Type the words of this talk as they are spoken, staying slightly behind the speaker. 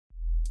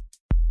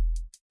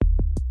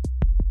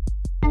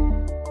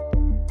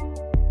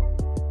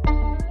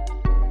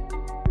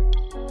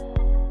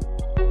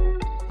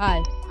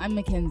Hi, I'm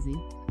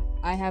Mackenzie.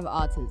 I have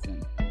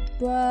autism,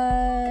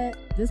 but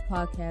this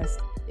podcast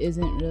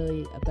isn't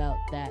really about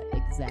that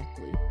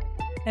exactly.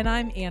 And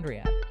I'm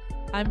Andrea.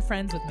 I'm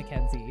friends with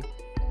Mackenzie.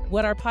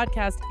 What our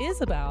podcast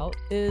is about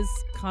is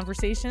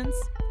conversations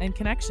and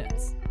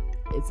connections.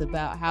 It's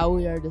about how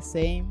we are the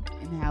same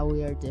and how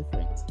we are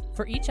different.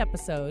 For each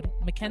episode,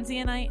 Mackenzie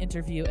and I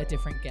interview a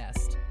different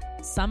guest.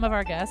 Some of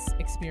our guests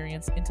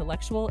experience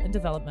intellectual and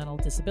developmental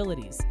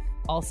disabilities,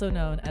 also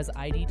known as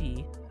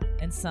IDD,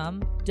 and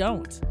some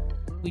don't.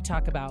 We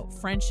talk about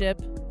friendship,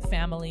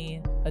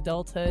 family,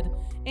 adulthood,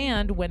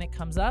 and when it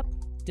comes up,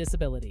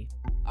 disability.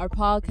 Our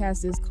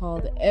podcast is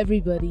called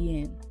Everybody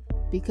In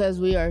because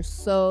we are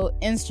so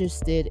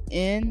interested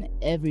in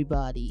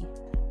everybody.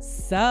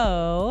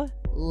 So,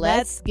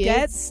 let's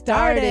get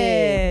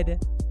started.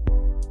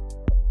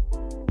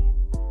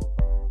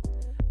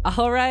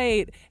 All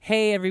right.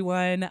 Hey,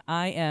 everyone.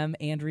 I am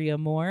Andrea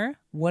Moore,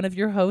 one of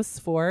your hosts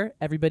for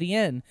Everybody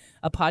In,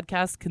 a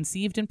podcast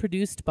conceived and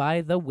produced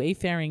by the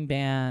Wayfaring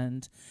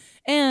Band.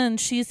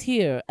 And she's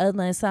here at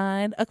my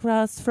side,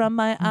 across from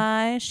my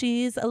eye.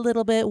 She's a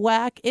little bit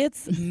whack.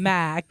 It's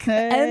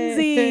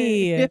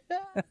Mackenzie.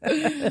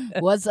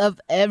 What's up,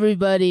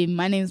 everybody?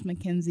 My name is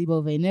Mackenzie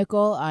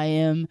Bove-Nickel. I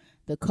am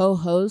the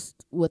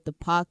co-host with the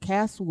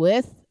podcast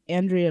with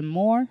Andrea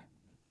Moore.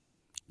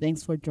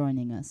 Thanks for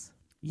joining us.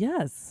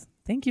 Yes.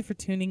 Thank you for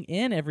tuning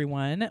in,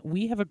 everyone.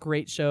 We have a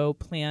great show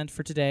planned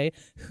for today.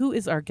 Who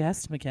is our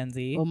guest,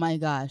 Mackenzie? Oh, my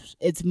gosh.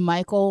 It's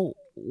Michael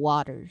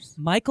Waters.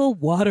 Michael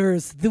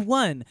Waters, the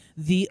one,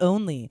 the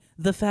only,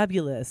 the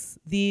fabulous,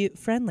 the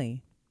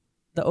friendly,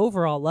 the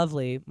overall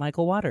lovely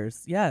Michael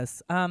Waters.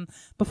 Yes.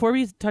 Before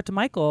we talk to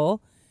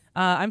Michael,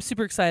 I'm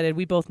super excited.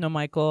 We both know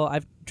Michael.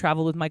 I've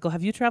traveled with Michael.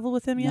 Have you traveled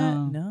with him yet?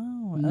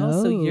 No.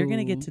 Oh, so you're going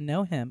to get to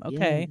know him.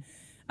 Okay. Yeah.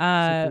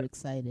 Super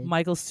excited.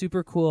 Michael's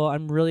super cool.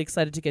 I'm really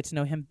excited to get to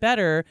know him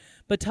better.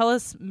 But tell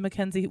us,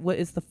 Mackenzie, what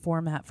is the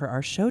format for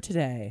our show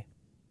today?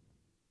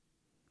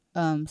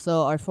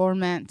 So our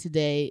format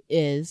today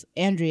is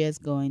Andrea's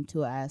going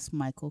to ask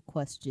Michael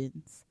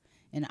questions,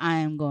 and I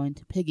am going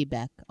to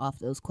piggyback off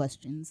those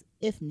questions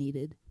if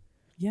needed.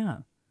 Yeah.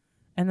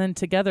 And then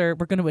together,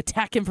 we're going to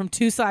attack him from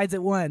two sides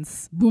at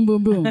once. Boom,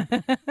 boom, boom.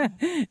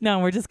 No,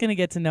 we're just going to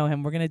get to know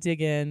him. We're going to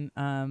dig in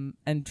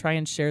and try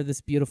and share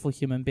this beautiful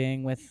human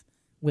being with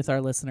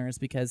our listeners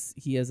because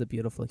he is a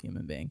beautiful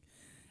human being.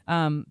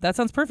 That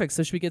sounds perfect.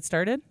 So should we get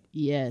started?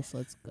 Yes,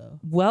 let's go.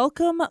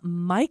 Welcome,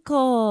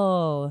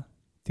 Michael.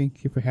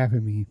 Thank you for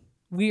having me.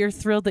 We are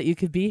thrilled that you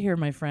could be here,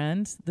 my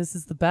friend. This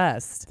is the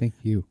best. Thank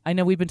you. I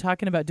know we've been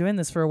talking about doing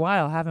this for a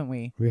while, haven't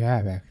we? We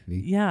have,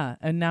 actually. Yeah,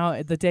 and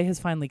now the day has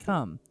finally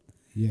come.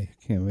 Yeah,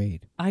 can't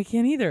wait. I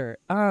can't either.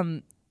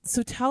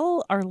 So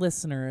tell our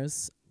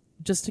listeners,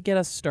 just to get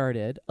us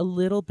started, a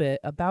little bit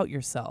about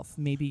yourself.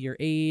 Maybe your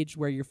age,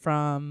 where you're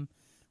from,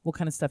 what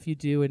kind of stuff you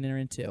do and are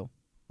into.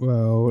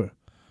 Well,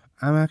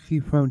 I'm actually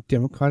from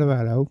Denver,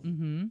 Colorado.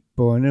 Mm-hmm.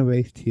 Born and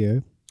raised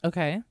here.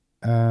 Okay.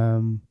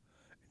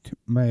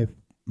 My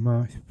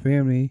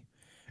family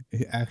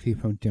is actually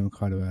from Denver,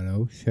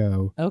 Colorado.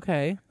 So,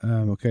 Okay. I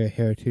got a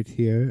heritage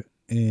here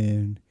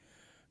and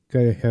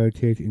got a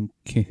heritage in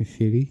Kansas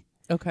City.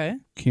 Okay.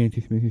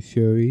 Kansas,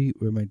 Missouri,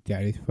 where my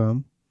dad is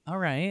from. All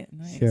right.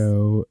 Nice.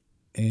 So,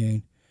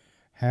 and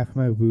half of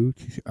my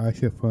roots is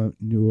also from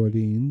New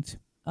Orleans.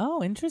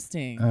 Oh,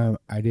 interesting.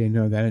 I didn't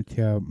know that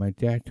until my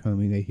dad told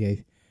me that he has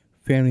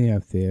family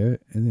out there,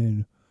 and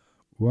then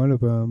one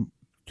of them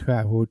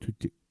traveled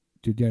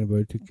to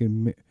Denver to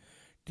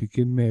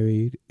get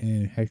married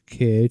and had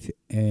kids,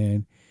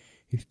 and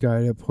he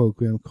started a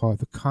program called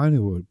the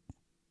Cottonwood.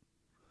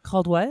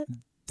 Called what?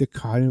 The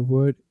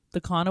Cottonwood. The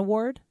Con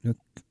Award?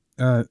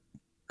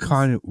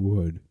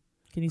 Cottonwood.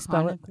 Can you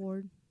spell it?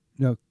 Concord?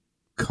 No,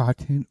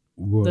 Cottonwood.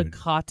 The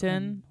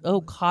cotton.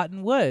 Oh,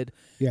 Cottonwood.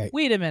 Yeah.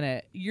 Wait a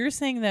minute. You're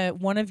saying that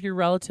one of your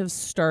relatives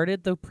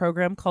started the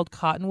program called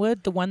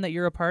Cottonwood, the one that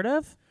you're a part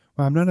of?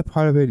 Well, I'm not a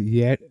part of it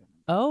yet.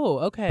 Oh,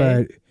 okay.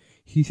 But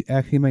he's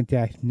actually my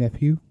dad's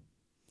nephew.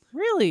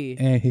 Really?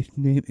 And his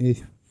name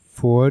is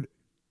Ford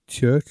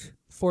Church.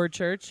 Ford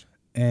Church?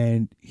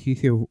 And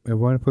he's a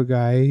wonderful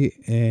guy,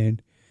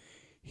 and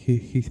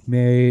he's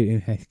married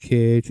and has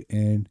kids,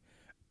 and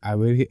I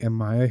really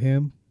admire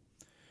him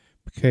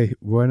because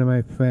one of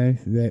my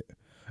friends that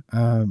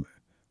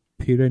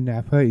Peter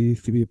Napa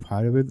used to be a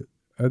part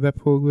of that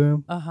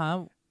program.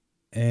 Uh-huh.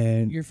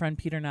 And your friend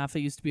Peter Napa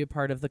used to be a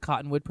part of the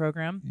Cottonwood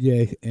program?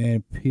 Yes,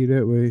 and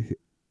Peter was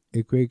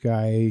a great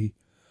guy.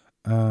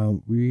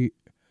 We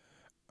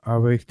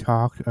always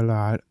talked a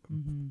lot,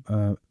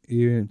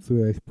 even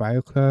through a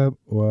bio club,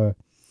 or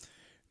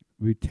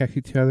we text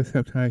each other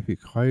sometimes, we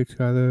call each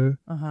other.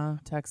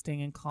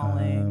 Texting and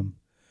calling.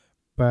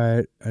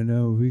 But I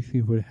know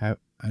recently what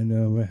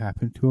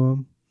happened to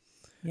him.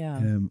 Yeah.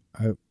 And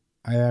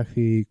I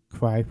actually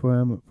cried for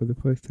him for the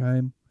first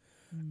time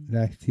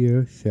last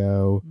year,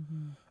 so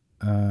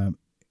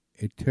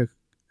it took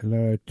a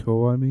lot of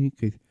toll on me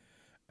because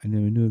I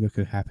never knew that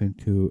could happen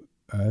to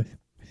us.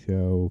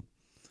 So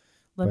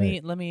let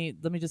me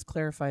just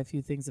clarify a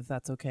few things if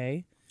that's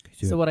okay.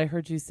 So what I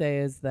heard you say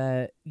is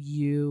that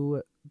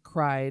you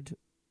cried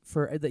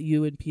that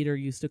you and Peter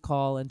used to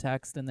call and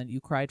text, and then you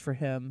cried for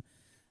him,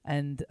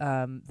 and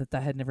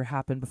that had never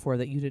happened before,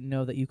 that you didn't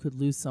know that you could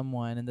lose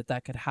someone and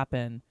that could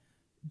happen.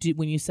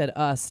 When you said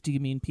us, do you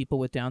mean people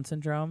with Down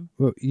syndrome?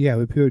 Well, yeah,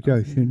 with people with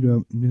Down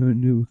syndrome,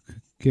 knew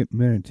could get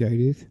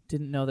meningitis.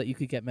 Didn't know that you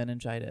could get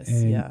meningitis.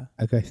 And yeah.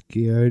 I got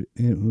scared,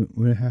 and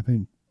when it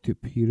happened to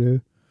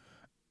Peter,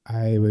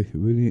 I was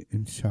really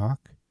in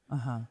shock.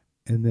 Uh-huh.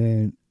 And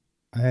then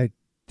I had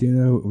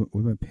dinner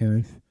with my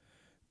parents.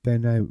 That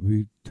night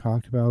we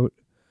talked about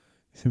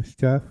some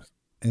stuff,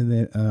 and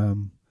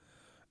then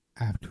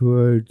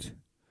afterwards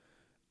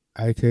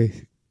I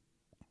just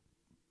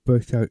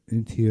burst out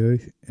in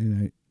tears,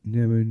 and I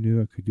never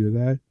knew I could do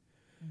that.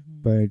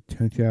 Mm-hmm. But it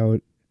turns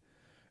out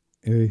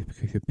it was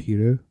because of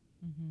Peter.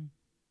 Mm-hmm.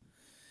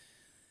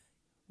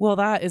 Well,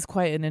 that is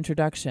quite an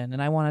introduction,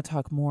 and I want to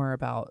talk more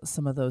about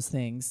some of those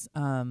things.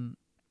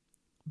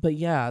 But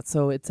yeah,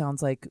 so it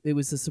sounds like it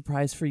was a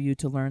surprise for you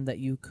to learn that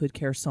you could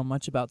care so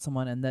much about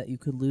someone and that you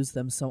could lose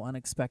them so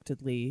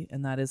unexpectedly.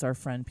 And that is our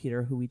friend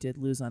Peter, who we did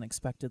lose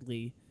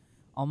unexpectedly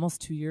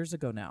almost 2 years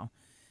ago now.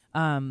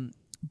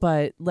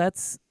 But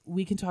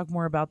we can talk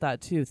more about that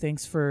too.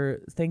 Thanks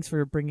for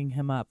bringing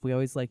him up. We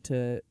always like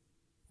to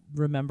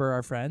remember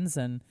our friends,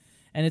 and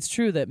it's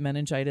true that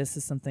meningitis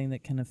is something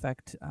that can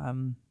affect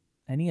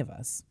any of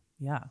us.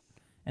 Yeah.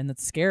 And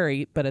that's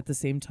scary, but at the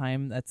same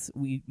time,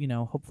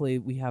 hopefully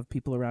we have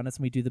people around us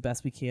and we do the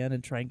best we can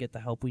and try and get the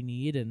help we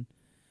need. And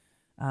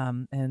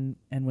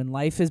when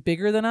life is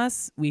bigger than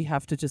us, we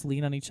have to just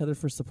lean on each other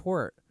for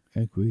support.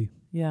 I agree.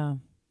 Yeah.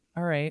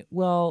 All right.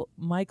 Well,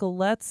 Michael,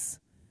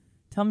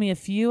 tell me a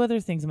few other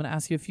things. I'm going to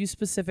ask you a few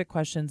specific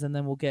questions, and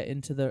then we'll get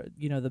into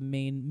the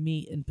main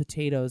meat and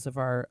potatoes of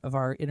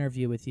our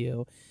interview with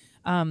you.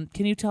 Can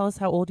you tell us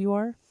how old you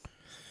are?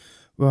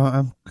 Well,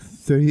 I'm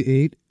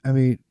 38.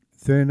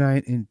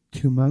 39 in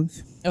 2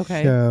 months.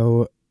 Okay.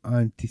 So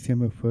on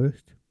December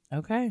 1st.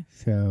 Okay.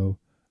 So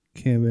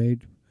can't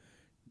wait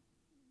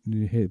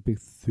to hit a big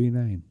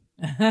 39.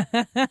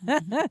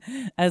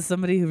 As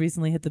somebody who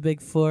recently hit the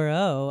big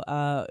 40,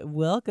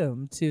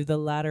 welcome to the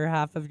latter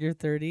half of your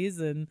 30s,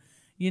 and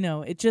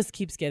it just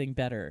keeps getting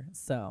better.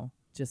 So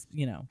just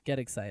get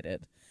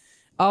excited.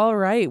 All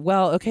right.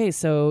 Well, okay.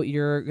 So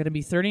you're gonna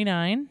be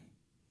 39.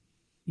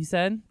 You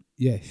said.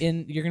 Yes.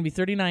 You're going to be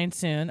 39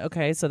 soon.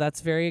 Okay, so that's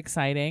very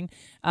exciting.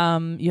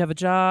 You have a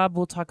job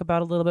we'll talk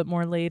about a little bit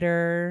more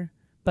later.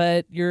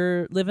 But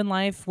you're living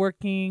life,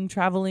 working,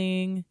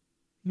 traveling,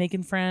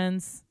 making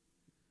friends.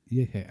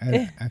 Yeah,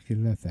 I actually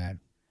love that.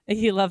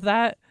 You love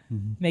that?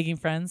 Mm-hmm. Making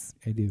friends?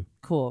 I do.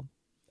 Cool.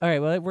 All right,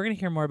 well, we're going to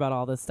hear more about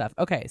all this stuff.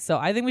 Okay, so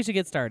I think we should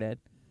get started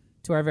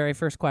to our very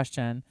first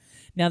question.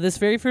 Now, this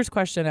very first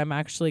question, I'm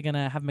actually going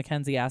to have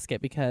Mackenzie ask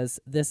it because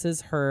this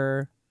is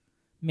her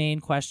main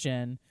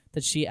question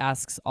that she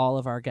asks all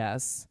of our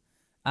guests,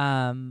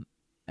 and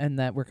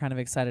that we're kind of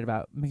excited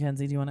about.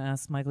 Mackenzie, do you want to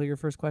ask Michael your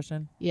first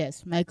question?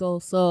 Yes, Michael.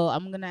 So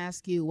I'm going to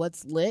ask you,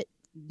 what's lit?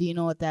 Do you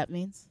know what that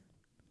means?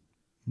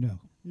 No.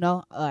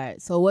 No? All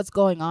right. So what's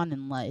going on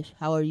in life?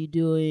 How are you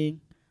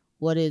doing?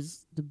 What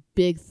is the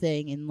big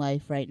thing in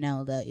life right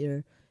now that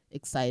you're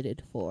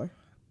excited for?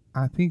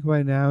 I think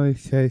right now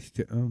it's just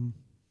to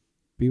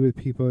be with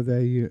people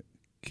that you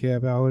care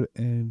about,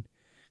 and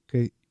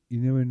 'cause you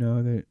never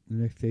know that the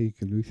next day you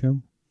can lose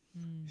them.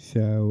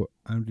 So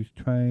I'm just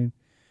trying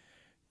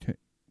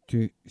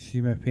to see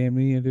my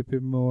family a little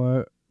bit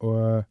more,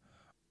 or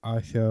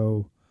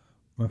also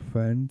my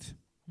friends.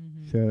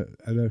 Mm-hmm. So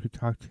I love to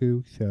talk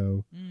to.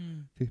 So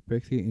just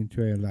basically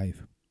enjoy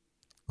life.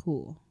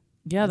 Cool.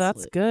 Yeah,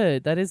 that's lit.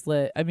 good. That is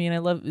lit. I mean, I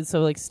love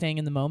like staying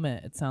in the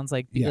moment. It sounds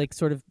like like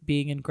sort of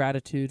being in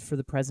gratitude for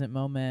the present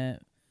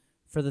moment,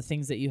 for the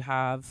things that you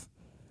have.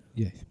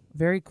 Yes.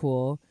 Very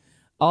cool.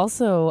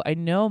 Also, I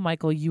know,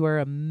 Michael, you are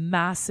a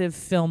massive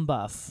film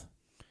buff.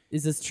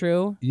 Is this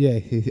true?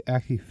 Yes, it's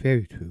actually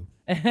very true.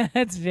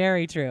 It's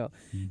very true.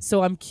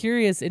 So I'm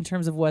curious in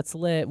terms of what's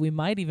lit. We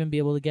might even be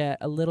able to get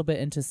a little bit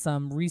into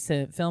some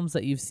recent films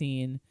that you've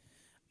seen.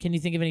 Can you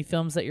think of any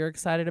films that you're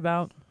excited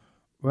about?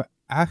 Well,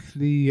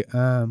 actually,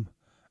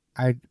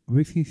 I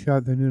recently saw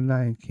the new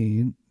Lion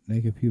King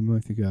like a few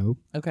months ago.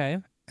 Okay.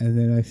 And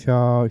then I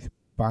saw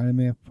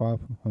Spider-Man Far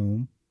From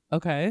Home.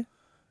 Okay.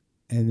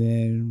 And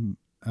then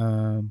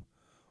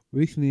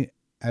recently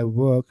at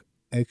work,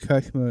 a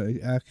customer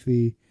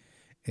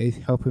is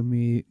helping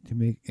me to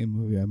make a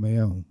movie on my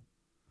own.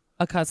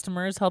 A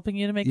customer is helping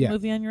you to make a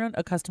movie on your own?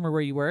 A customer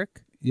where you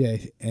work?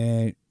 Yes,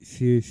 and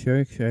she is so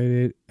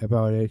excited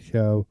about it,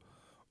 so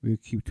we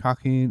keep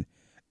talking,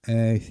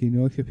 and she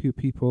knows a few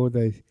people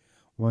that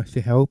wants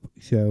to help,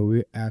 so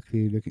we're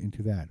actually looking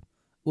into that.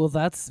 Well,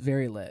 that's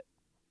very lit,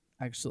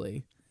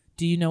 actually.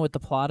 Do you know what the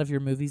plot of your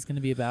movie is going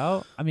to be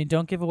about? I mean,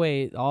 don't give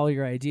away all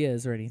your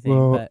ideas or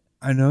anything, but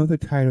I know the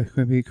title is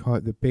going to be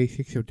called The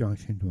Basics of Down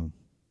Syndrome.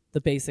 The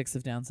Basics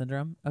of Down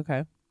Syndrome?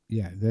 Okay.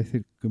 Yeah, that's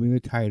going to be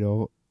the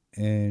title,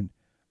 and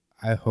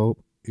I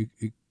hope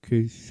it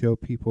could show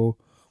people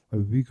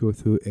what we go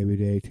through every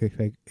day, just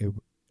like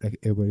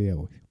everybody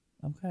else.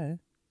 Okay.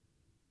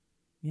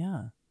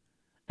 Yeah.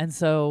 And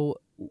so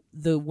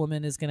the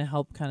woman is going to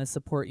help kind of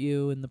support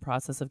you in the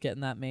process of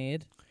getting that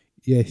made.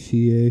 Yes,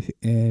 she is,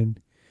 and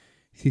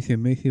she's an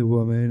amazing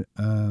woman.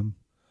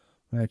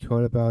 When I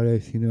told her about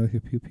it, she knows a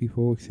few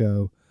people,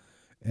 so,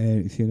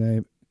 and she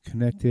and I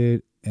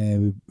connected,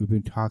 and we've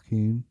been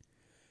talking,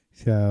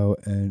 so,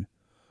 and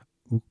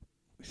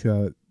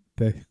so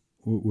that's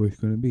what it's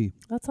going to be.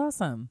 That's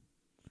awesome.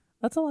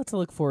 That's a lot to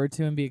look forward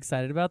to and be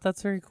excited about.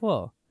 That's very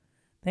cool.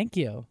 Thank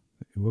you.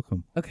 You're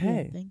welcome.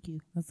 Okay. Yeah, thank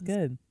you. That's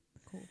good.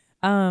 Cool.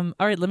 All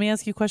right, let me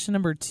ask you question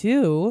number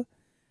 2.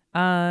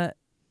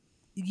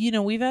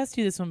 We've asked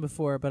you this one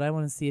before, but I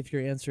want to see if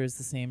your answer is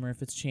the same or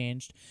if it's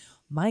changed.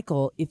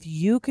 Michael, if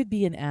you could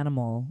be an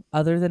animal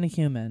other than a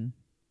human,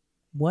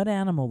 what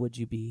animal would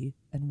you be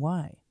and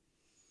why?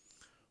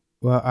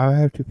 Well, I'll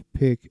have to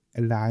pick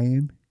a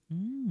lion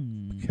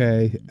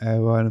because I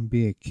want to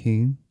be a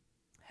king.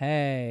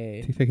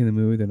 Hey. Just like in the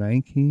movie The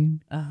Lion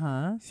King.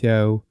 Uh-huh.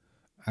 So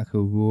I could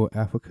rule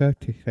Africa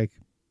just like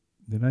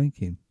the Lion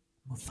King.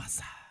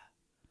 Mufasa.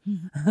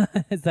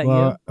 Is that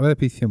Well, you? I want to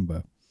be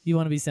Simba. You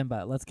want to be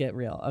Simba. Let's get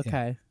real.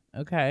 Okay.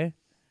 Yeah. Okay.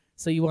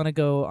 So you want to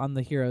go on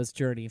the hero's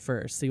journey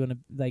first. So you want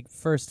to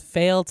first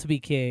fail to be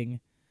king,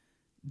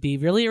 be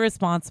really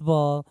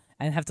irresponsible,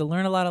 and have to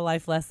learn a lot of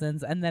life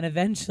lessons, and then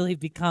eventually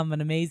become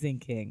an amazing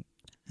king.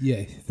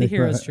 Yes. The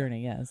hero's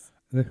journey, yes.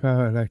 That's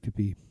how I'd like to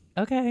be.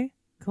 Okay.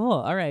 Cool.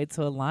 All right.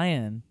 So a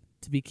lion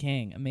to be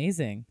king.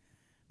 Amazing.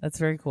 That's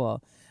very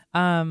cool.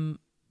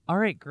 All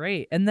right,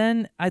 great. And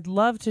then I'd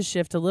love to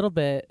shift a little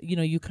bit.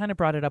 You kind of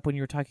brought it up when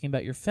you were talking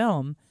about your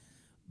film,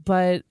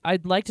 but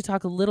I'd like to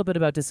talk a little bit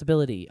about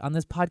disability. On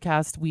this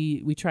podcast,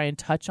 we try and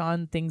touch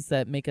on things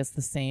that make us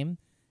the same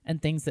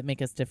and things that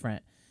make us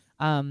different.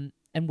 And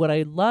what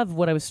I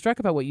was struck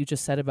about what you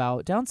just said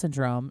about Down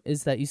syndrome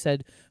is that you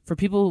said for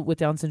people with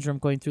Down syndrome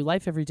going through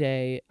life every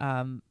day,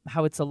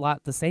 how it's a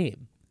lot the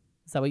same.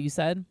 Is that what you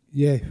said?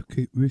 Yeah,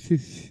 which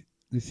is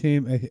the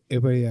same as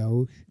everybody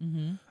else.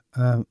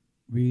 Mm-hmm.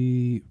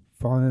 We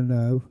fall in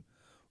love.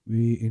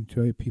 We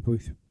enjoy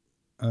people's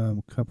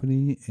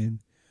company, and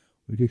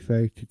we just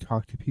like to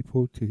talk to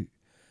people.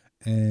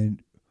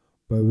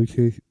 But we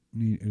just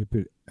need a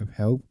bit of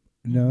help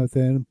now and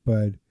then.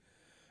 But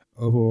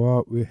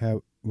overall, we have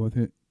one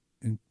thing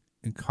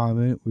in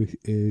common, which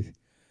is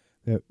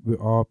that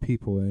we're all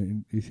people,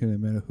 and it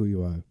shouldn't matter who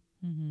you are.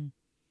 Mm-hmm.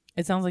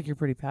 It sounds like you're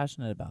pretty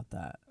passionate about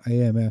that. I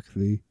am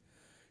actually.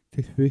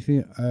 Just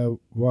recently, I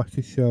watched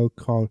a show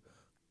called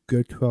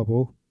Good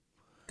Trouble.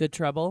 Good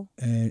Trouble?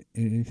 And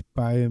it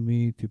inspired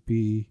me to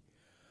be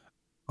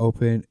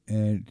open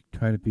and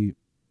try to be,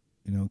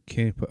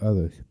 caring for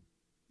others.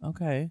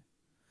 Okay.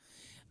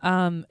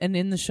 And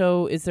in the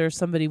show, is there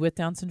somebody with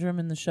Down syndrome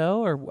in the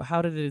show, or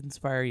how did it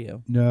inspire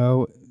you?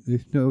 No,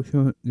 there's no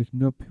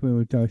people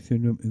with Down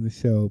syndrome in the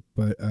show,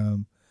 but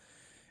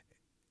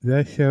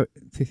that show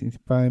just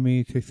inspired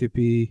me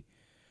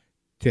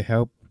to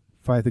help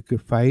fight the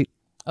good fight.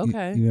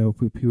 Okay.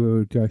 For people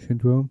with Down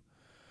syndrome.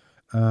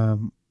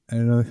 I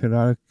know there's a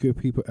lot of good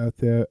people out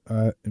there,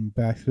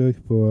 ambassadors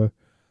for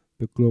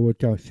the Global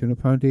Down Syndrome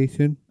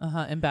Foundation.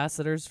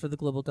 Ambassadors for the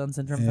Global Down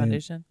Syndrome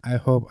Foundation. I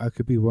hope I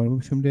could be one of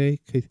them someday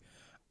because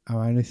I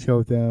want to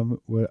show them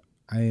what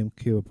I am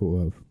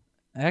capable of.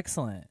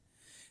 Excellent.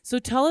 So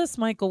tell us,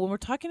 Michael, when we're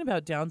talking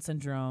about Down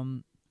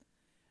syndrome,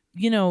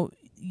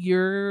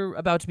 you're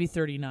about to be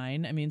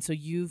 39. I mean, so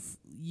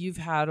you've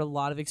had a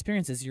lot of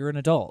experiences. You're an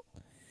adult.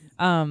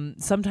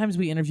 Sometimes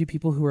we interview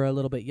people who are a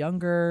little bit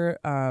younger.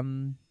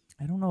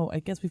 I don't know. I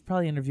guess we've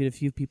probably interviewed a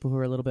few people who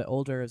are a little bit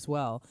older as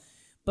well.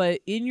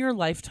 But in your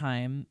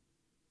lifetime,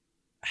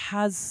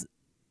 has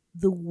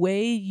the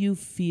way you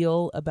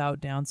feel about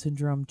Down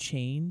syndrome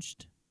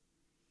changed?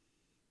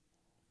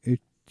 It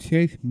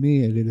changed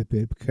me a little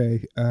bit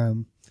because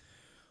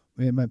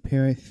when my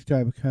parents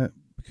started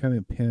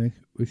becoming parents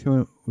with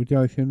someone with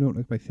Down syndrome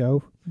like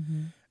myself,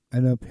 I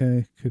know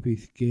parents could be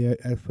scared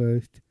at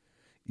first,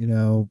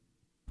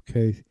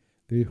 because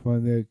they just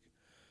want their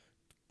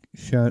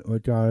son or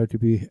daughter to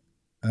be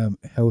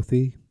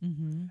healthy,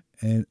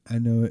 and I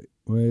know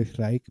what it's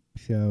like,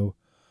 so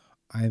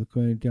I'm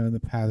going down the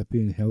path of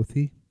being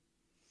healthy.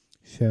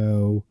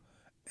 So,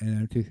 and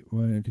I just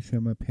wanted to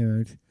show my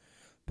parents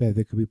that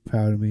they could be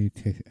proud of me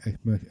just as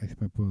much as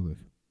my brothers.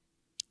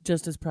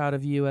 Just as proud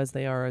of you as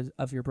they are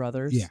of your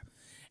brothers? Yeah.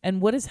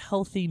 And what does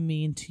healthy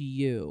mean to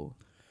you?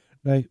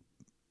 Like,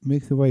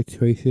 make the right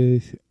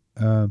choices,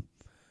 try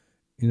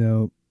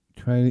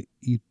to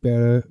eat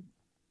better,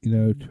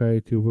 try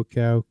to work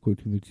out, go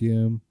to the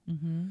gym,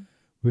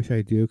 which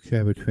I do because I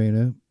have a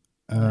trainer.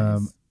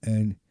 Nice.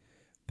 And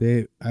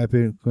I've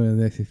been going to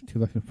this since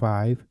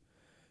 2005,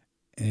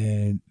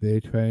 and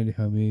they're trying to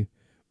help me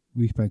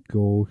reach my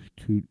goals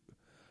to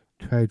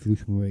try to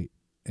lose some weight,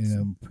 and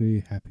I'm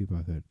pretty happy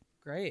about that.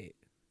 Great.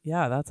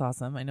 Yeah, that's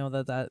awesome. I know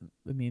that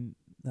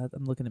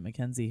I'm looking at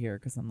Mackenzie here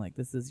because I'm like,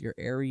 this is your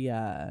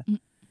area.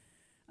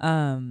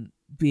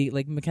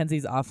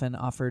 Mackenzie's often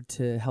offered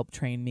to help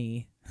train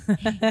me,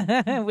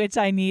 which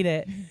I need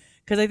it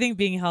because I think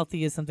being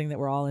healthy is something that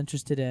we're all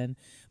interested in.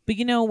 But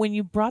you know, when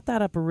you brought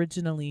that up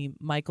originally,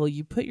 Michael,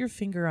 you put your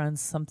finger on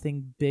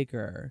something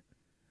bigger,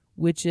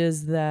 which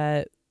is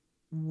that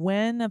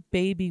when a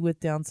baby with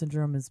Down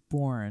syndrome is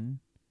born,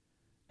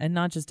 and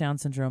not just Down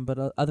syndrome,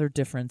 but other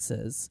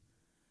differences,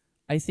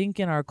 I think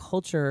in our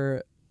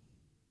culture,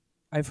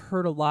 I've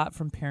heard a lot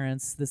from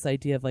parents this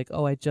idea of like,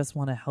 oh, I just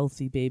want a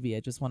healthy baby.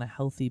 I just want a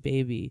healthy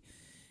baby.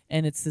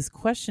 And it's this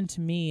question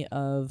to me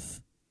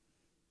of,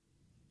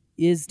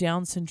 is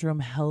Down syndrome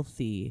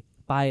healthy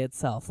by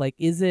itself? Like,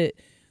 is it,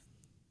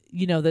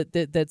 you know,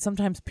 that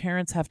sometimes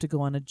parents have to go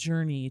on a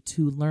journey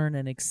to learn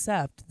and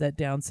accept that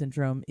Down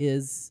syndrome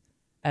is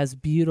as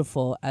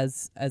beautiful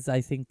as I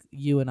think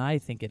you and I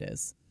think it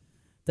is.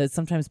 That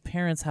sometimes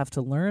parents have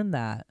to learn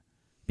that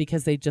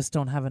because they just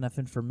don't have enough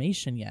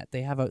information yet.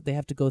 They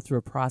have to go through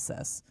a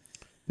process.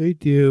 They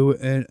do,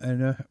 and I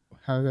know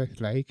how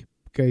that's like,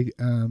 because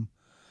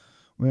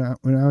when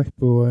I was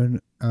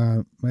born,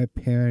 my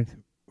parents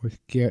were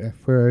scared at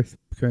first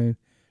because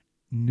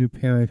new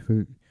parents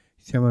were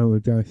someone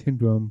with Down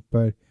syndrome,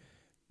 but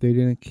they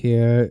didn't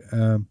care.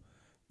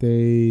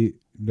 They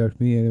loved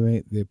me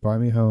anyway. They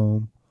brought me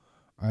home.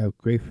 I have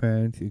great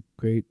friends, a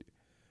great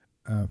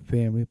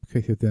family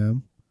because of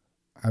them.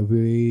 I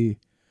really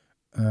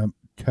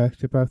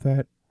touched about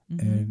that,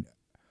 and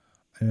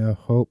I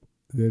hope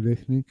they're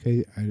listening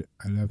because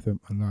I love them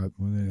a lot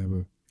more than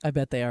ever. I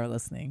bet they are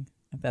listening.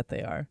 I bet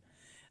they are.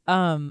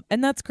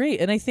 And that's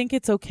great. And I think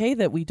it's okay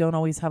that we don't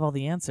always have all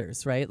the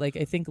answers, right? Like,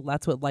 I think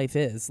that's what life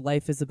is.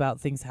 Life is about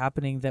things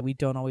happening that we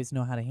don't always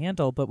know how to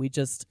handle, but we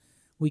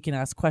can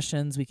ask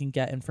questions, we can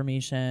get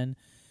information.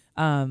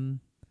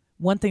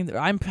 One thing that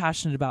I'm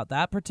passionate about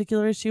that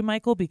particular issue,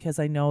 Michael, because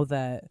I know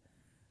that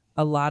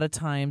a lot of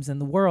times in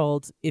the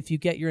world, if you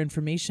get your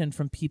information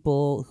from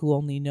people who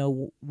only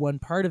know one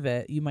part of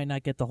it, you might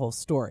not get the whole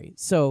story.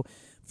 So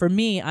for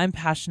me, I'm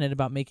passionate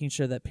about making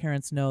sure that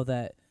parents know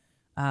that,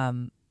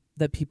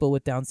 that people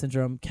with Down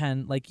syndrome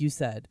can, like you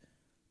said,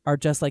 are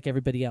just like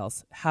everybody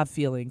else, have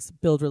feelings,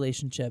 build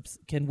relationships,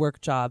 can work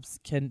jobs,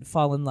 can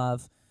fall in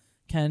love,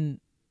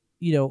 can,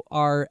 you know,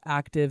 are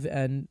active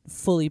and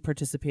fully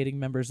participating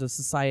members of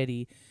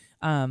society,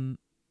 and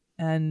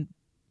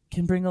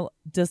can bring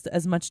just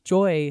as much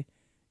joy,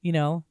 you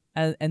know,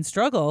 and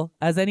struggle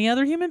as any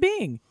other human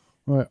being.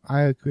 Well,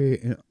 I agree.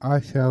 And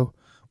also,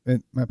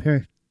 when my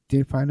parents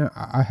did find out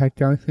I had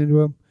Down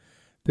syndrome,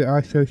 they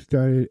also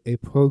started a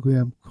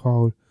program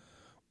called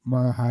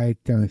Mile High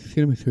Down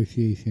Syndrome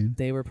Association.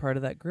 They were part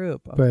of that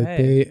group. Okay. But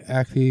they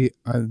actually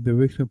are the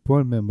original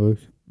board members.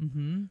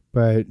 Mm-hmm.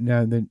 But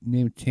now the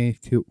name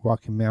changed to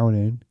Rocky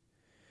Mountain.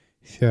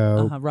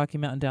 So Rocky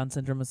Mountain Down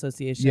Syndrome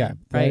Association. Yeah.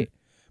 Right.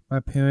 My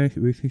parents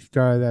recently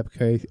started that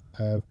because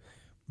of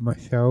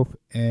myself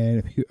and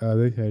a few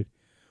others that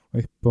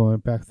was born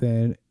back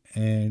then.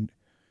 And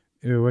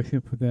if it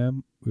wasn't for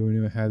them, we wouldn't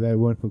even have that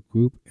wonderful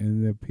group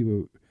and the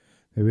people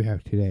that we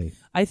have today.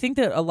 I think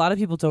that a lot of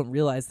people don't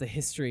realize the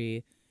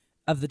history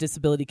of the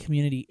disability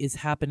community is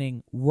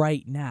happening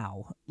right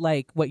now.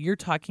 Like what you're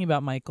talking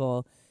about,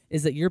 Michael,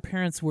 is that your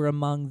parents were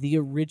among the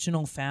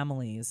original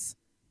families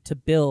to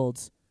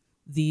build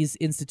these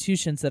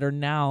institutions that are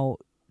now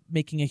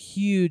making a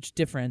huge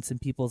difference in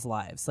people's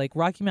lives. Like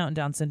Rocky Mountain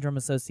Down Syndrome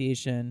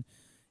Association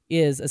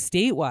is a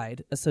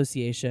statewide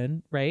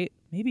association, right?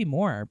 Maybe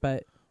more,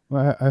 but...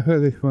 Well, I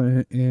heard this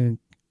one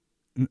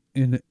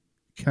in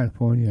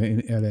California,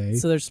 in LA.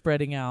 So they're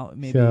spreading out,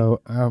 maybe.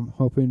 So I'm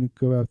hoping to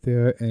go out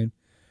there and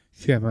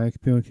share my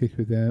experiences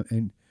with them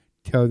and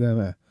tell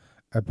them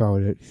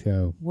about it.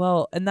 So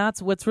well, and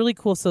that's what's really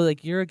cool. So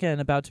like you're again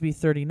about to be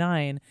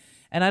 39,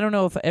 and I don't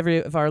know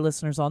if our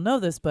listeners all know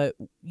this, but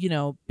you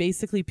know,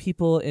 basically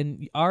people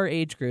in our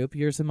age group,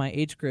 yours and my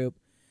age group,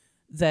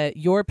 that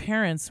your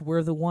parents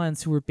were the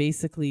ones who were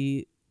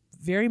basically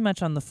very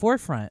much on the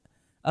forefront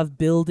of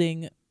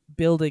building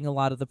a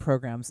lot of the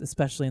programs,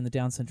 especially in the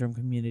Down syndrome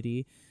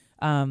community.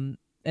 And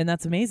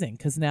that's amazing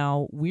because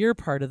now we're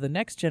part of the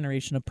next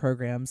generation of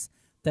programs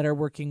that are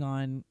working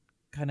on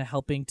kind of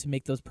helping to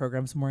make those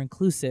programs more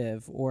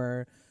inclusive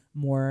or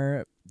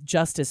more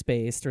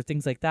justice-based or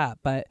things like that.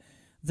 But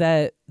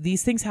that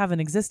these things haven't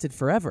existed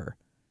forever,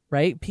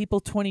 right? People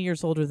 20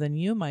 years older than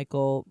you,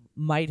 Michael,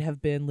 might have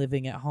been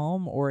living at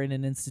home or in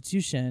an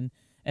institution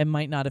and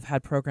might not have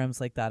had programs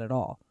like that at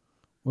all.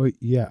 Well,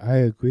 yeah, I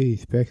agree,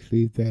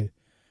 especially that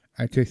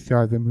I just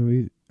saw the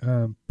movie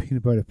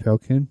Peanut Butter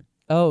Falcon.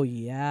 Oh,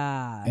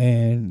 yeah.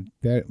 And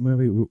that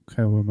movie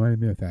kind of reminded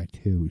me of that,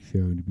 too, so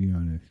to be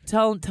honest.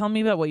 Tell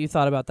me about what you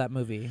thought about that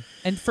movie.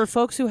 And for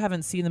folks who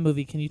haven't seen the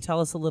movie, can you tell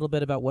us a little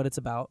bit about what it's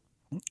about?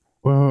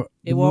 Well,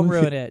 it won't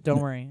ruin it. Don't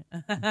worry.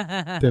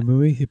 The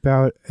movie's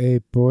about a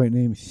boy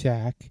named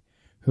Shaq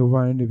who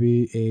wanted to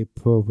be a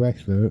pro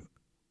wrestler,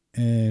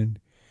 and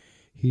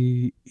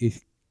he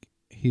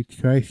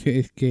tries to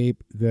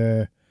escape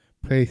the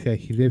place that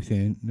he lives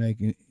in, like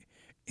an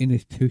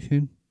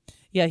institution.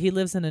 Yeah, he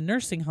lives in a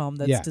nursing home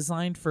that's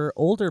designed for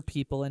older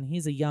people, and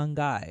he's a young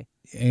guy.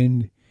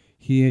 And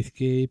he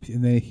escapes,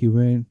 and then he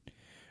went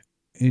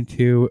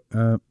into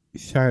Shia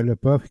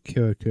LaBeouf's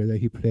character that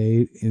he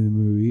played in the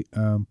movie.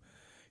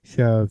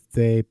 So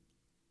they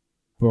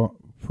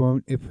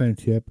formed a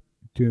friendship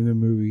during the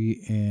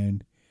movie,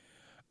 and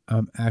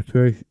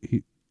afterwards,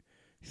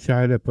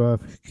 Shia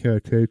LaBeouf's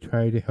character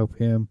tried to help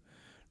him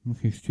make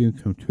his dream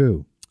come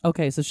true.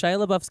 Okay, so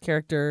Shia LaBeouf's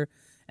character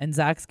and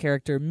Zach's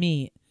character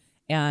meet,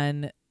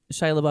 and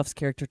Shia LaBeouf's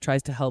character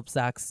tries to help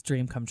Zach's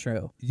dream come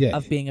true Yes.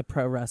 of being a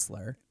pro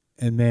wrestler.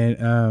 And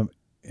then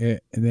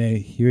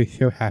he was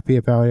so happy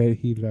about it.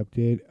 He loved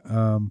it.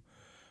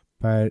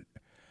 But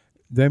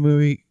that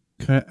movie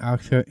kind of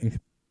also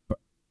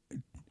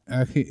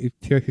it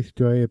tells a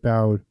story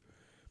about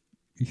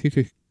you should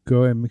just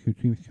go and make your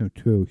dreams come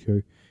true.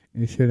 So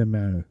it shouldn't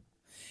matter.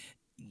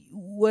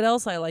 What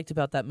else I liked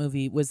about that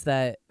movie was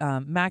that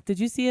Mac, did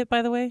you see it,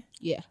 by the way?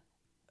 Yeah.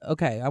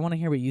 Okay, I want to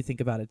hear what you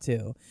think about it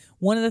too.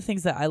 One of the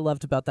things that I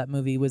loved about that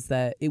movie was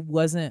that it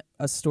wasn't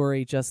a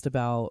story just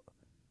about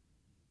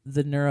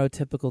the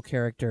neurotypical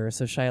character,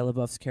 so Shia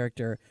LaBeouf's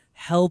character,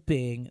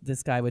 helping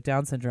this guy with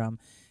Down syndrome.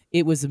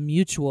 It was a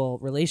mutual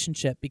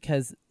relationship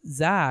because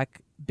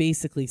Zach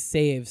basically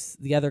saves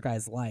the other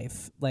guy's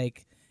life,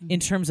 like in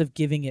terms of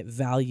giving it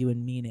value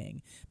and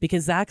meaning.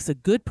 Because Zach's a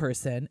good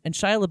person and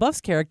Shia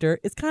LaBeouf's character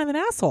is kind of an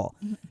asshole,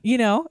 you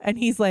know? And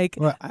he's like,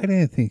 Well, I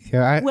didn't think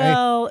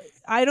so.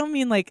 I don't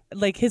mean like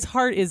his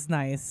heart is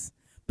nice,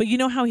 but you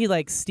know how he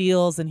like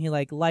steals and he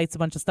like lights a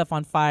bunch of stuff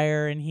on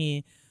fire, and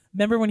he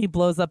remember when he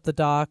blows up the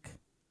dock?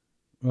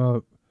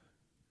 Well,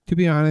 to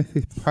be honest,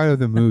 it's part of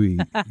the movie.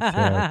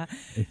 So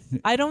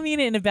I don't mean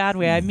it in a bad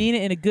way. I mean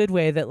it in a good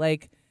way, that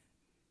like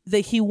that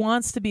he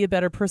wants to be a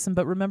better person,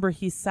 but remember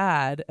he's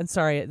sad. And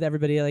sorry,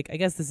 everybody, like I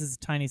guess this is a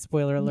tiny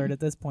spoiler alert at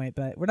this point,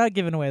 but we're not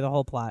giving away the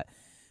whole plot.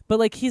 But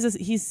like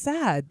he's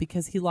sad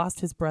because he lost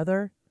his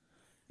brother.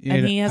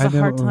 And he has a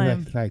hard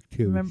time. Like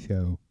too,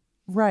 so.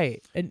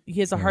 Right. And he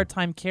has a hard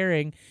time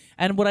caring.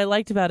 And what I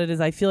liked about it is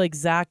I feel like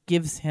Zach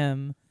gives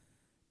him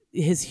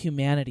his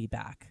humanity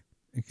back.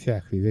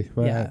 Exactly. That's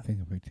what I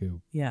think of it too.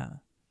 Yeah.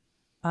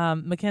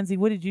 Mackenzie,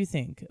 what did you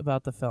think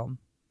about the film?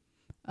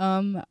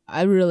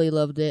 I really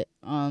loved it.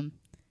 I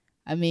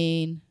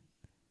mean,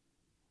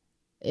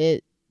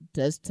 it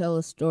does tell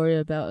a story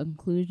about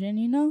inclusion,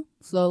 you know?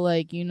 So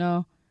like, you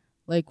know,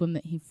 like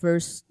when he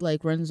first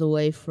like runs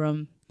away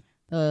from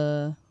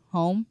the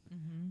home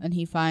and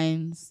he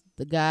finds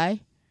the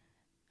guy,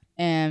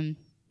 and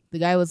the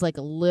guy was like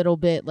a little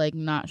bit like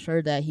not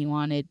sure that he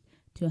wanted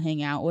to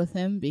hang out with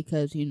him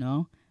because, you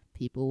know,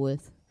 people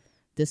with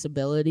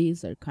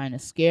disabilities are kind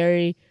of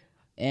scary,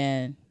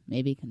 and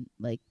maybe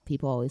like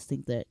people always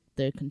think that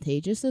they're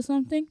contagious or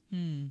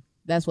something.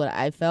 That's what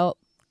I felt.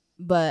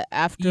 But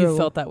after you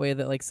felt that way,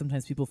 that like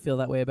sometimes people feel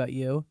that way about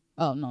you.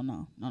 Oh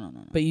no.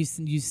 But you've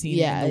seen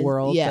it in the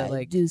world. Yeah, that,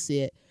 like, I do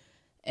see it.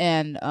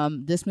 And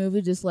this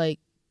movie just like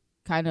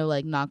kind of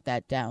like knocked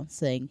that down,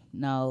 saying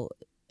no,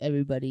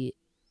 everybody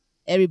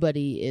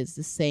is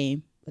the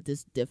same, but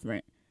just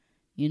different.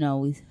 You know,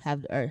 we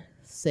have our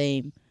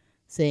same.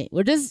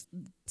 We're just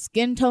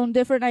skin tone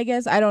different, I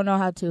guess. I don't know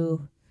how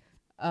to.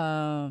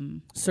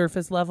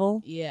 Surface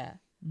level. Yeah.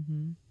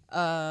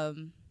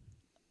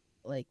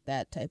 Like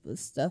that type of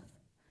stuff.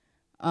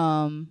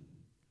 I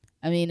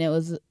mean,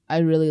 I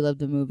really loved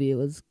the movie. It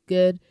was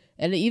good.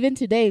 And even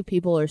today,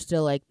 people are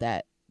still like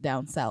that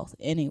down south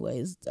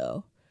anyways,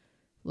 though.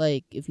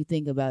 Like, if you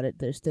think about it,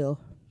 they're still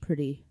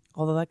pretty...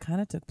 Although that kind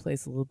of took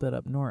place a little bit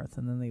up north,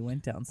 and then they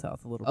went down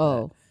south a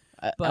little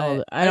bit.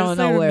 But I don't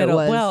know where it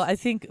was. Well, I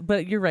think,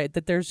 but you're right,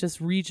 that there's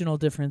just regional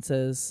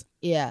differences.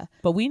 Yeah.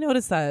 But we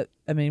noticed that,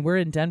 I mean, we're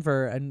in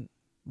Denver, and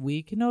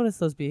we can notice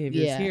those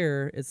behaviors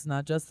here. It's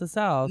not just the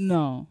South.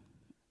 No,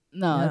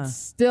 it's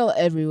still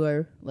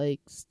everywhere. Like,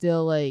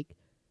 still, like,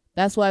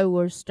 that's why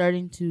we're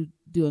starting to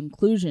do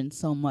inclusion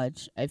so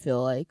much, I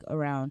feel like,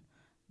 around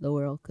the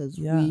world, because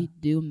we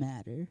do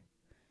matter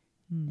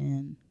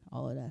and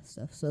all of that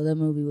stuff. So that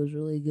movie was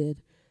really good.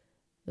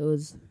 It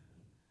was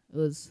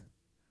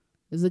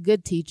a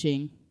good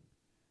teaching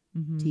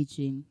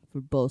for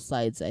both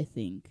sides, I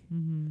think.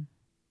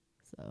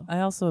 So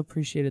I also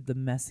appreciated the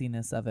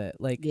messiness of it.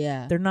 Like,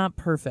 they're not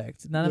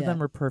perfect. None of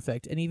them are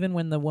perfect. And even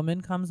when the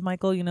woman comes,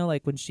 Michael, you know,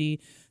 like when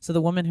so the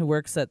woman who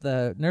works at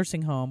the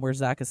nursing home where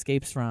Zach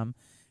escapes from,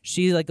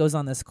 she like goes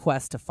on this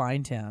quest to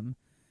find him.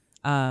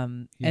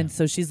 And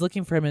so she's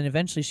looking for him, and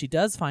eventually she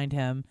does find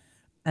him.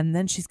 And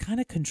then she's kind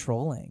of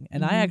controlling.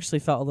 And I actually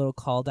felt a little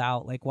called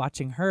out, like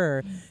watching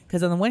her.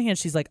 Because on the one hand,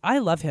 she's like, I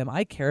love him.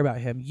 I care about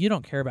him. You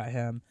don't care about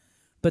him.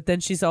 But then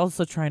she's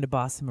also trying to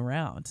boss him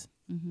around.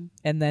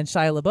 And then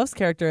Shia LaBeouf's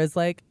character is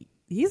like,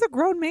 he's a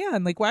grown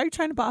man. Like, why are you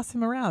trying to boss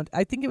him around?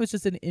 I think it was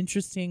just an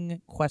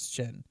interesting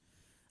question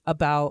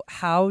about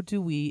how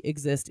do we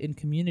exist in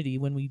community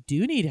when we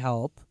do need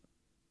help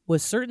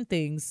with certain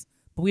things,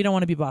 but we don't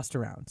want to be bossed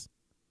around.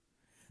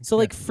 So,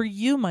 like, for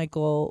you,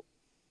 Michael...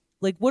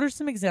 Like, what are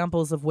some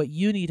examples of what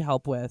you need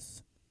help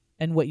with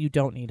and what you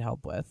don't need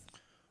help with?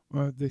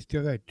 Well, the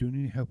stuff I do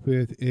need help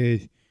with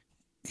is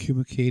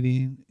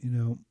communicating, you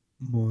know,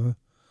 more,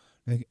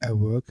 like at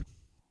work.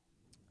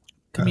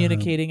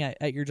 Communicating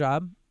at your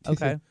job?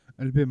 Okay. A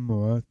little bit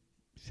more.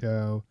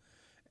 So,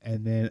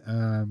 and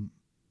then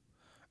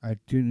I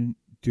do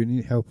do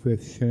need help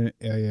with certain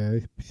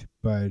areas,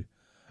 but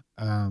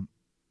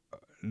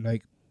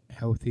like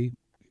healthy,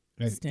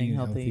 like Staying eating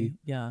healthy.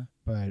 Yeah.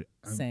 But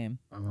Same.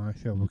 I'm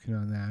also working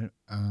on that.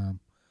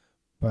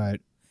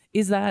 But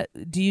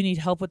Do you need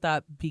help with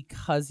that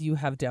because you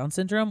have Down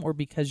syndrome or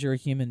because you're a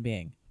human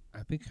being?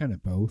 I think kind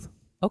of both.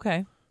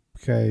 Okay.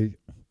 Because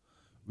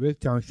with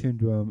Down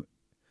syndrome,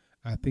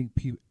 I think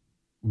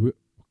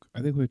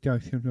with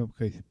Down syndrome,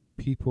 because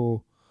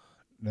people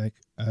like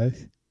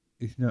us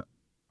is not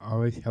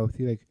always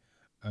healthy like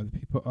other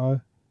people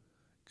are,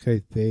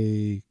 because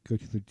they go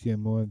to the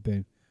gym more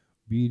than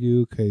we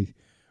do, because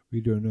we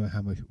don't know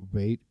how much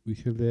weight we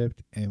should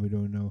lift, and we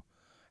don't know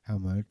how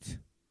much.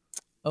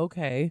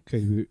 Okay.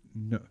 Because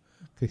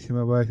some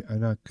of us are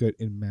not good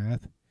in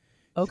math.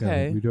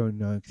 Okay. So we don't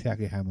know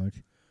exactly how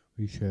much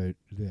we should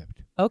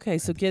lift. Okay,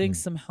 so at the getting gym.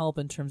 some help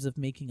in terms of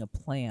making a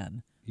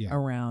plan Yeah.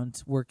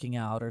 around working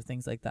out or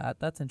things like that.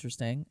 That's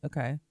interesting.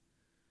 Okay.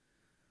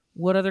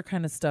 What other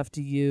kind of stuff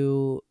do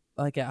you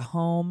like at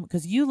home?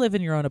 Because you live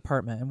in your own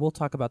apartment, and we'll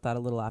talk about that a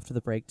little after the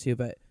break too.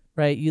 But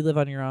right, you live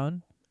on your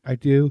own. I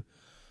do.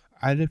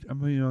 I lived on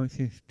my own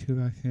since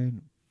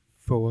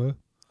 2004.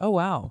 Oh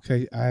wow.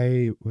 Okay,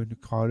 I went to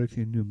college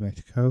in New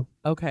Mexico.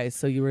 Okay,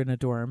 so you were in a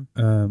dorm.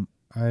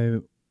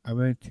 I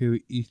went to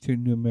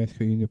Eastern New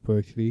Mexico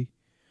University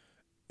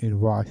in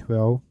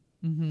Roswell.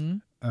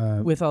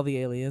 Mm-hmm. With all the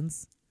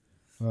aliens.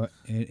 Well,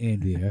 in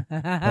India.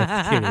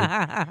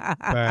 That's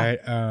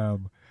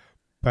kidding.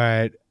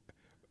 But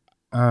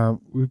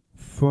we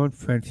formed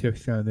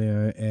friendships down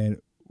there, and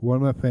one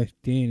of my friends,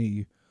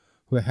 Danny,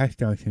 who has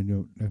Down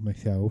syndrome like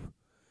myself,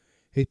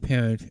 his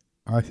parents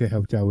also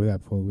helped out with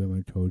that program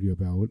I told you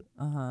about.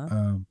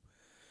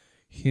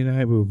 He and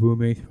I were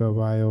roommates for a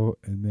while,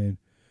 and then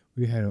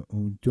we had our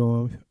own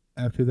dorms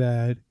after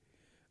that.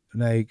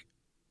 Like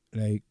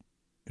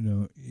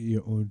your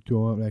own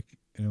dorm, like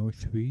an own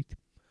suite.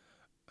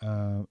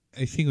 A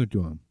single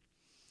dorm.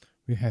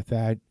 We had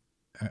that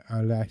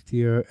our last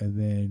year, and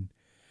then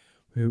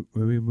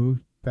when we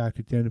moved back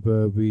to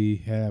Denver, we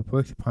had our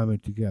first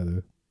apartment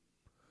together.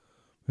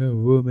 We were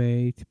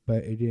roommates,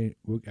 but it didn't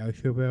work out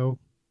so well.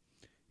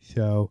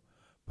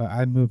 But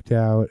I moved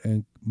out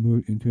and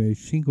moved into a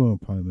single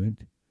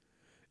apartment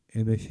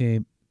in the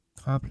same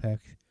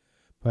complex,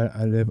 but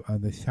I live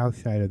on the south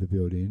side of the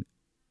building.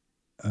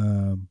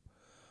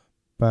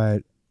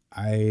 But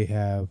I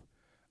have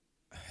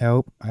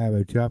help. I have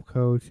a job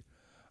coach.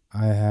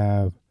 I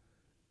have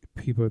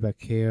people that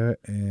care,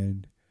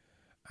 and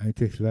I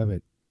just love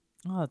it.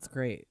 Oh, that's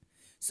great.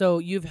 So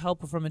you've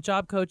help from a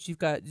job coach. Do you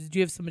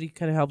have somebody who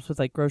kind of helps with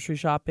like grocery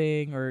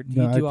shopping, or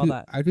do you do all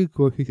that? I do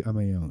groceries on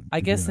my own.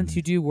 I guess since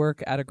you do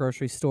work at a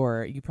grocery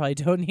store, you probably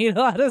don't need a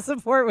lot of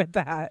support with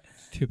that.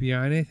 To be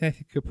honest,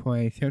 that's a good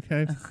point.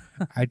 Sometimes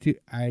I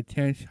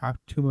tend to shop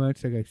too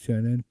much, like I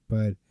shouldn't,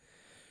 but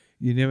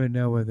you never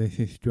know when there's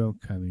a storm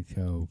coming.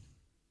 So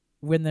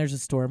when there's a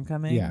storm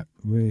coming, yeah,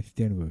 when it's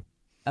Denver.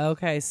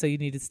 Okay, so you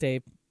need to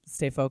stay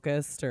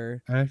focused,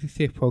 or I have to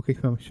stay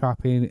focused when I'm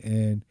shopping,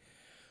 and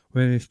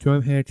when a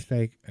storm hits,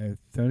 like a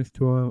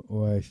thunderstorm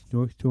or a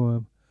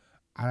snowstorm,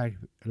 I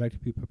like to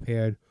be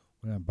prepared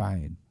when I'm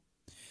buying.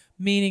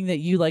 Meaning that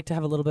you like to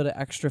have a little bit of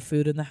extra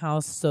food in the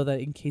house so that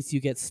in case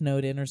you get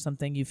snowed in or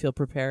something, you feel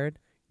prepared?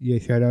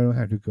 Yes, I don't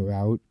have to go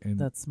out and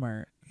That's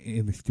smart.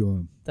 In the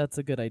storm. That's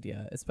a good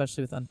idea,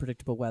 especially with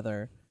unpredictable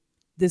weather.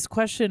 This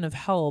question of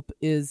help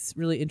is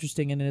really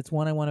interesting, and it's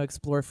one I want to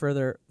explore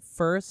further.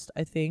 First,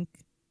 I think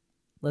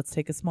let's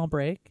take a small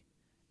break,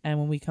 and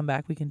when we come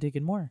back, we can dig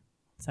in more.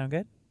 Sound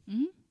good?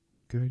 Mm-hmm.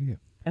 Good idea.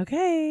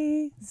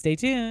 Okay. Stay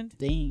tuned.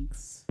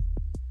 Thanks.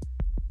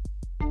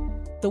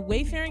 The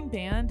Wayfaring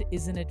Band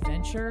is an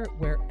adventure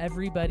where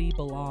everybody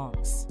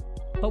belongs.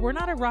 But we're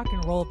not a rock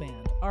and roll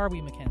band, are we,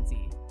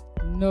 Mackenzie?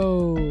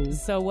 No.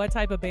 So what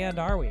type of band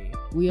are we?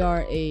 We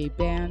are a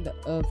band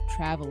of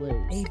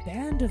travelers. A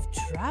band of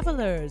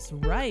travelers,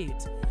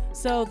 right.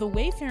 So the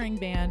Wayfaring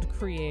Band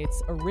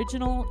creates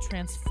original,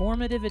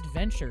 transformative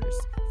adventures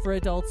for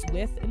adults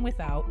with and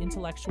without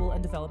intellectual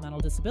and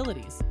developmental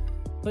disabilities.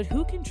 But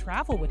who can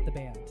travel with the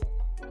band?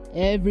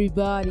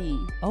 Everybody.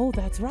 Oh,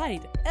 that's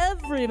right.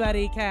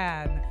 Everybody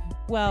can.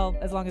 Well,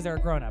 as long as they're a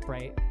grown-up,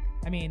 right?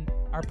 I mean,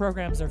 our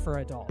programs are for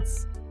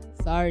adults.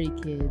 Sorry,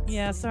 kids.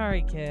 Yeah,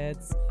 sorry,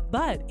 kids.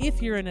 But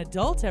if you're an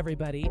adult,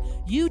 everybody,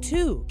 you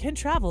too can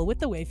travel with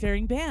the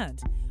Wayfaring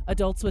Band.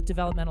 Adults with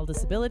developmental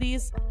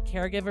disabilities,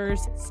 caregivers,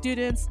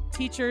 students,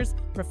 teachers,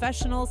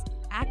 professionals,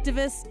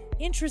 activists,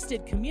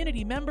 interested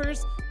community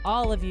members,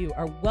 all of you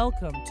are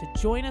welcome to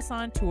join us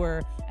on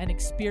tour and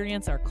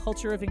experience our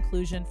culture of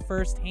inclusion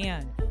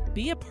firsthand.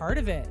 Be a part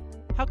of it.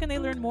 How can they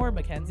learn more,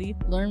 Mackenzie?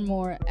 Learn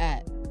more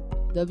at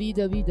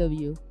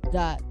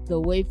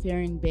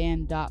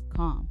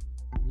www.thewayfaringband.com.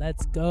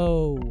 Let's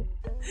go.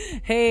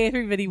 Hey,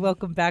 everybody.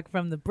 Welcome back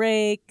from the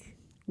break.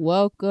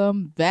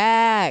 Welcome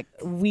back.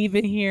 We've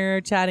been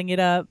here chatting it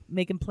up,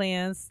 making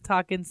plans,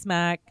 talking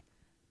smack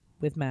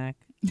with Mac.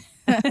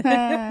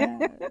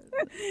 And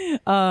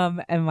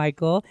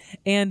Michael.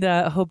 And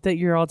hope that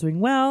you're all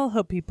doing well.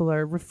 Hope people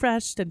are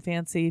refreshed and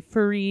fancy,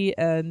 furry,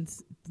 and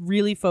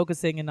really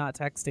focusing and not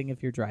texting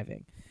if you're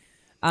driving.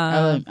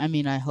 I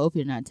mean, I hope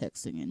you're not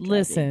texting and driving.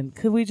 Listen,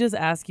 could we just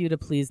ask you to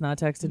please not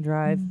text and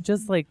drive?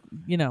 Just like,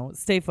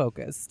 stay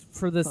focused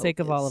for the sake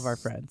of all of our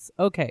friends.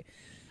 Okay.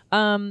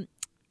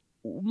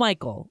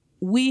 Michael,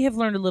 we have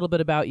learned a little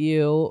bit about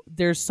you.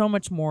 There's so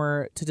much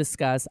more to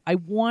discuss. I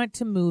want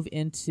to move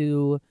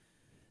into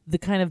the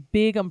kind of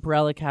big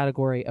umbrella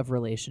category of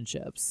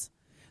relationships.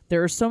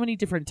 There are so many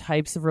different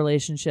types of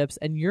relationships,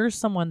 and you're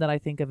someone that I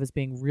think of as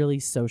being really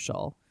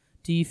social.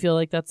 Do you feel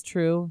like that's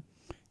true?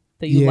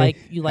 That you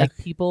like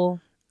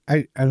people?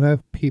 I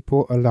love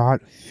people a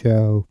lot,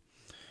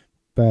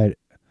 but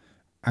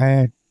I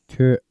had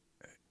to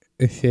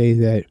say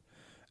that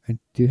I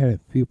did have a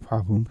few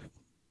problems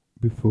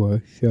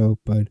before,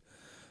 but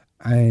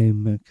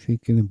I'm actually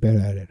getting better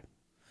at it.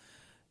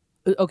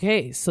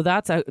 Okay, so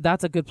that's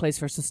a good place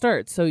for us to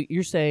start. So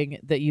you're saying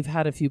that you've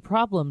had a few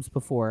problems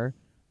before,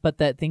 but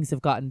that things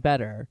have gotten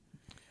better.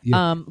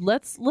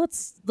 Yes.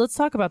 Let's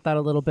talk about that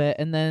a little bit,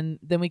 and then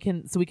we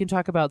can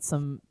talk about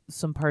some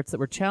parts that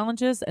were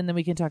challenges, and then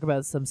we can talk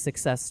about some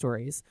success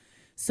stories.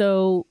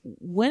 So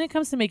when it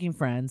comes to making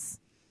friends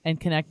and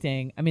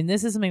connecting, I mean,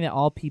 this is something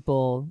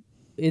that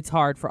it's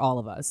hard for all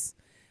of us.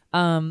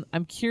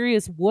 I'm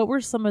curious, what were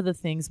some of the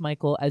things,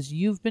 Michael, as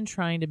you've been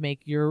trying to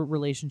make your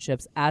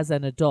relationships as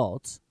an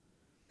adult,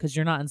 because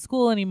you're not in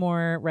school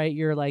anymore, right?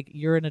 You're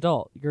an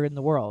adult, you're in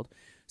the world.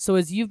 So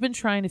as you've been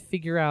trying to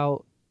figure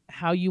out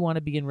how you want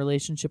to be in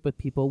relationship with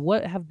people,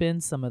 what have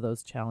been some of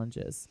those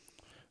challenges?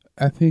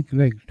 I think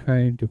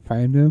trying to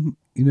find them,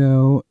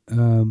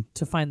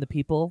 to find the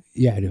people?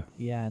 Yeah, I do.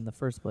 Yeah, in the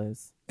first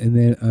place. And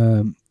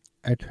then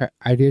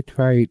I did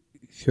try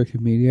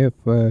social media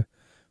for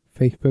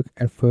Facebook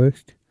at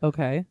first.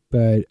 Okay.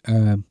 But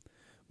when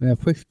I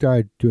first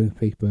started doing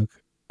Facebook,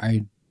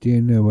 I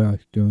didn't know what I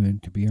was doing,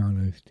 to be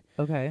honest.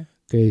 Okay.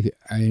 Because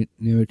I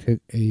never took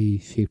a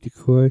safety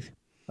course.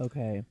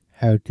 Okay.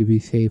 How to be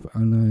safe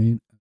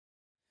online.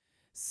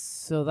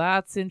 So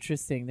that's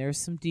interesting. There's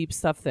some deep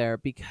stuff there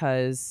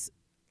because,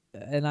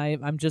 and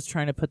I'm just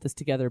trying to put this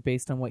together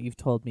based on what you've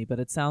told me, but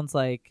it sounds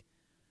like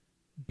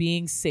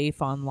being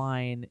safe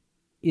online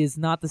is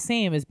not the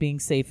same as being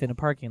safe in a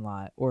parking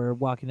lot or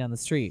walking down the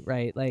street,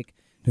 right? Like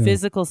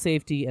physical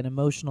safety and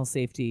emotional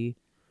safety,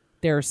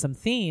 there are some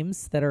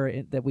themes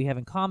that we have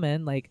in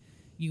common. Like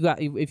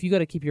if you got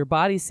to keep your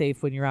body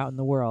safe when you're out in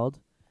the world,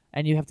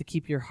 and you have to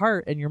keep your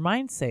heart and your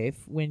mind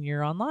safe when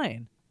you're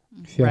online,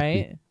 Exactly.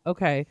 right?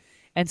 Okay.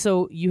 And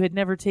so you had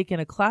never taken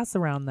a class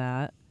around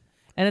that.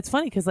 And it's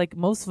funny because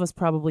most of us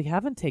probably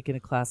haven't taken a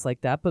class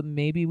like that, but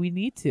maybe we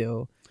need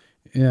to.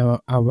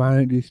 I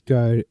wanted to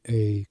start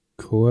a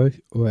course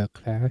or a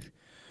class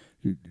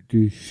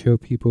to show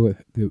people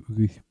that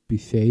we be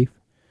safe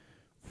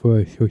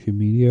for social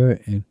media,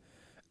 and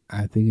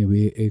I think it'd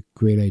be a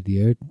great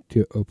idea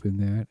to open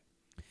that.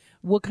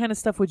 What kind of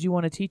stuff would you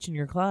want to teach in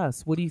your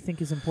class? What do you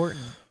think is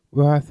important?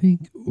 Well, I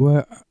think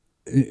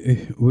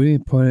really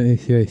important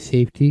is your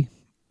safety,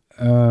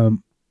 because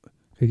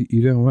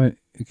you don't want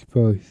to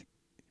expose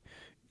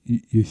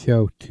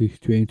yourself to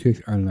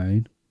strangers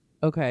online.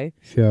 Okay.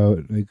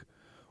 So,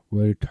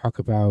 we'll talk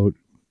about,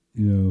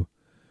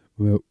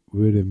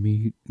 where to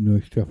meet,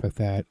 stuff like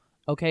that.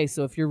 Okay,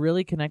 so if you're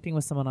really connecting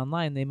with someone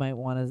online, they might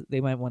want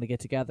to get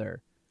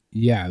together.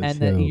 Yeah. And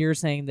then you're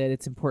saying that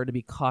it's important to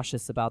be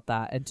cautious about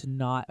that and to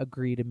not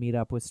agree to meet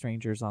up with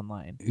strangers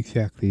online.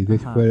 Exactly.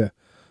 That's what.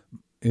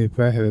 If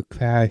I have a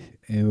class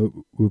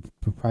and we'll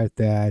provide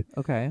that.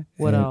 Okay.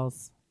 What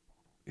else?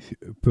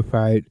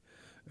 Provide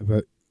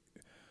about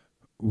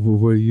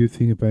what you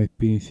think about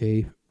being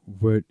safe.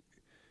 What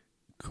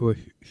course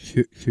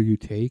should you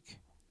take?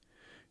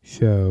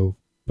 So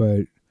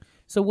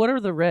what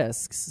are the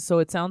risks? So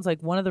it sounds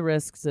like one of the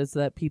risks is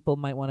that people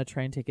might want to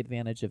try and take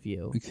advantage of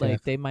you. Exactly.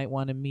 Like they might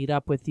want to meet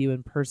up with you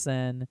in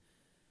person,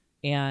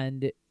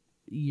 and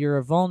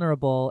you're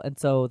vulnerable, and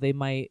so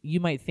you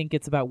might think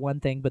it's about one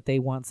thing, but they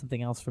want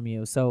something else from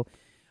you. So,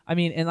 I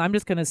mean, and I'm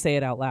just going to say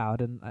it out loud,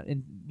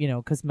 and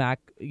because Mac,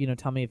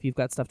 tell me if you've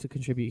got stuff to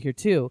contribute here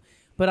too.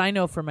 But I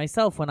know for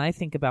myself, when I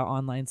think about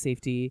online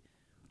safety,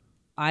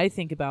 I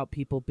think about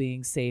people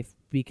being safe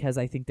because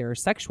I think there are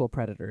sexual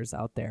predators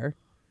out there.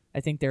 I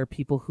think there are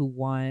people who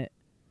want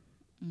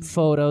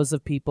photos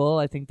of people.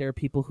 I think there are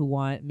people who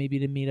want maybe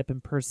to meet up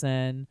in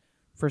person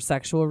for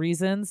sexual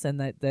reasons, and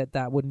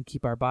that wouldn't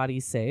keep our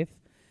bodies safe.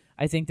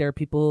 I think there are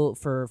people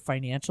for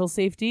financial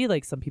safety,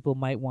 like some people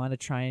might want to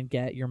try and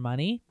get your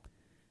money.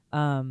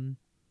 And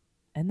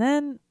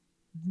then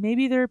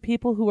maybe there are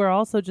people who are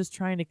also just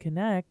trying to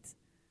connect,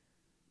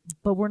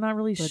 but we're not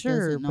really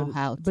sure.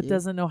 But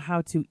doesn't know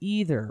how to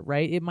either,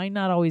 right? It might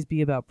not always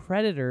be about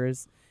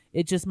predators.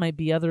 It just might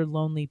be other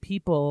lonely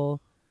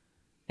people,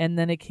 and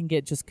then it can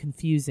get just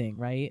confusing,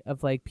 right?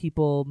 Of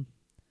people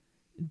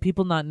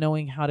not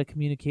knowing how to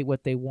communicate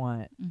what they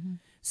want. Mm-hmm.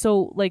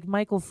 So,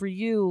 Michael, for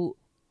you,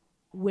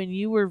 when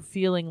you were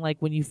feeling like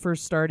when you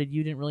first started,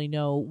 you didn't really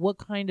know what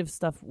kind of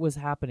stuff was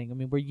happening. I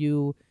mean, were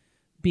you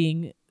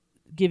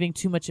giving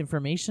too much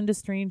information to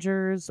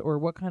strangers, or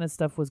what kind of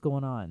stuff was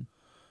going on?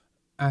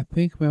 I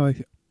think when I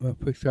was when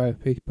I first started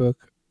Facebook,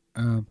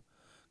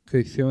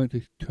 because someone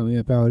just told me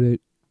about it,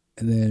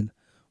 and then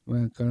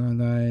when I got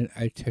online,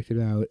 I checked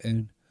it out,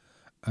 and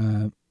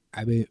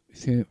I've been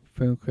seeing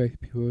film crazy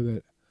people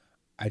that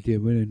I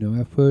didn't really know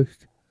at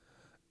first,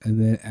 and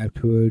then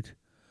afterwards,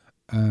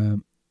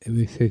 it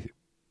was just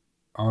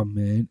all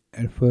men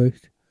at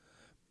first,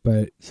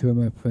 but some of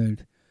my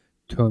friends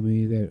told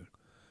me that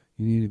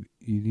you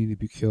need to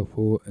be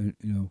careful, and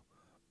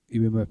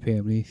even my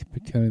family's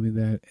been telling me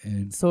that,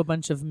 and So a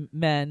bunch of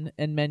men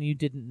and men you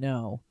didn't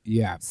know.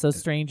 yeah, So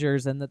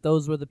strangers, and that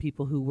those were the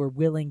people who were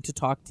willing to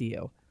talk to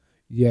you.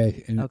 yes,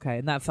 and Okay,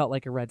 and that felt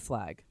like a red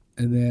flag.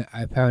 and then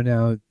I found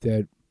out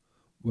that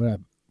what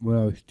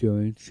I was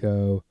doing,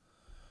 so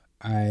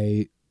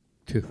I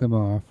took them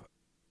off,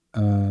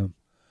 and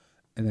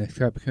I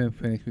started becoming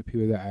friends with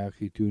people that I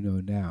actually do know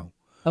now.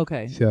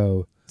 Okay.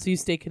 So So you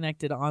stay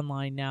connected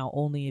online now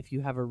only if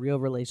you have a real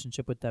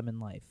relationship with them in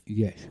life.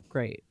 yes,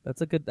 Great.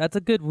 That's a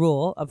good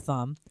rule of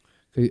thumb.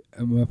 'cause,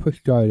 when I first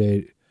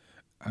started,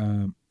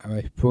 I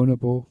was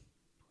vulnerable.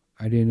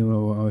 I didn't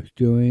know what I was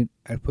doing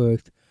at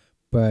first,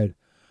 but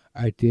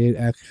I did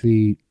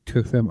actually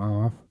took them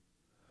off,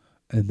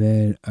 and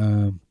then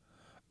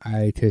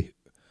I just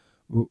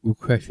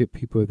requested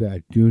people that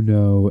I do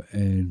know,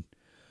 and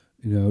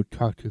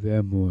talk to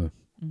them more.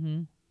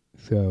 Mm-hmm.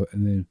 So,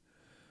 and then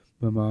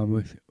my mom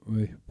was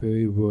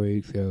very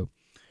worried, so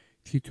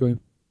she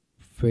joined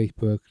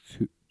Facebook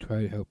to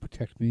try to help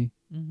protect me.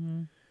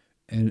 Mm-hmm.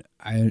 And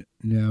I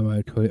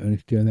totally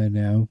understand that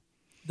now.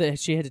 That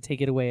she had to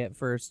take it away at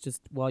first,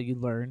 just while you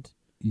learned.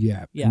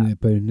 Yeah. Yeah.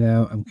 But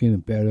now I'm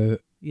getting better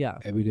Yeah.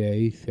 every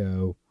day,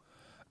 so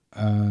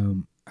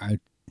I'm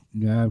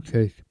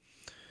just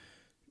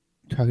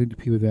talking to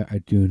people that I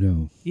do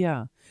know.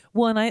 Yeah.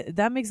 Well, and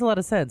that makes a lot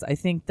of sense. I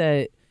think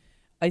a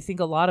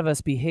lot of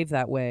us behave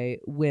that way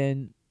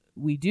when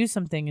we do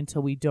something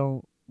until we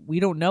don't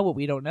know what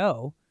we don't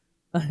know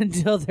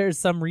until there's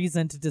some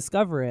reason to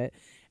discover it.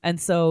 And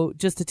so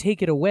just to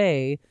take it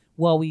away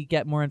while we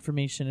get more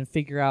information and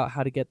figure out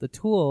how to get the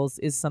tools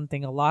is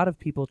something a lot of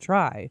people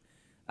try.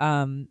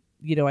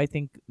 I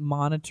think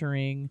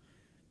monitoring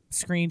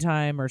screen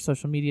time or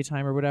social media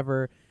time or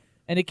whatever,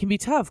 and it can be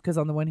tough because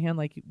on the one hand,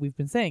 like we've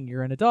been saying,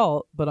 you're an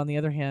adult, but on the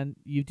other hand,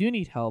 you do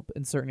need help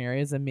in certain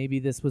areas, and maybe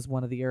this was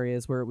one of the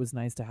areas where it was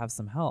nice to have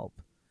some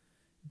help.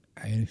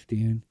 I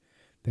understand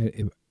that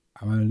if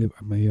I want to live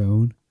on my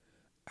own,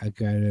 I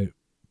gotta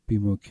be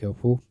more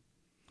careful,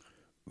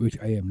 which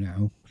I am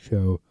now,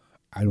 so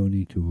I don't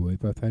need to worry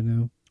about that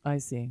now. I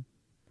see.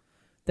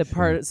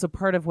 Sure. So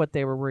part of what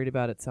they were worried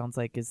about, it sounds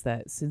like, is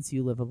that since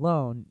you live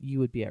alone, you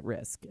would be at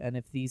risk, and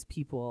if these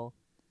people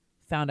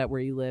found out where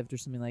you lived or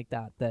something like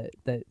that,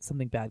 that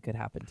something bad could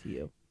happen to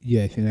you.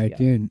 Yes, and I Yeah.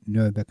 didn't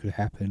know that could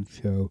happen,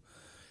 so,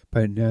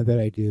 but now that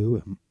I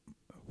do, I'm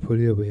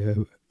fully aware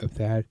of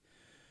that,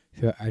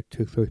 so I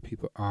took those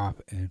people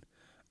off, and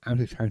I'm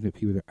just talking to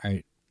people that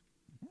I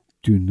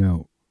do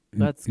know.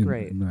 That's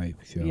great. In life,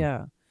 so.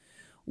 Yeah.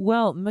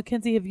 Well,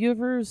 Mackenzie, have you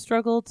ever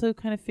struggled to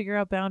kind of figure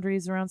out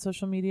boundaries around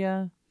social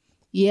media?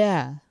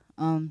 Yeah.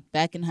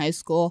 Back in high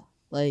school,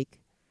 they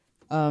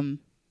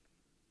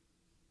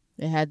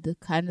had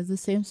the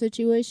same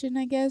situation,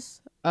 I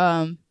guess.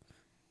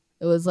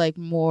 It was like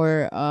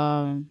more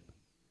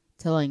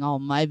telling all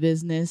my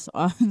business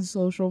on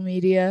social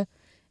media,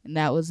 and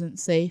that wasn't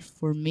safe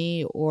for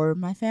me or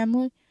my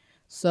family.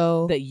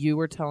 So That you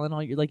were telling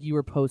you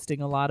were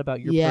posting a lot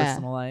about your Yeah.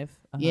 personal life?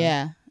 Uh-huh.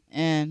 yeah,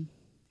 and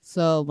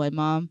so my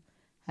mom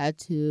had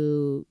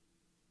to,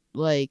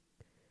 I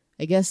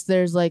guess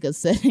there's like a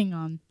setting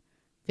on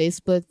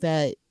Facebook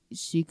that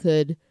she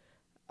could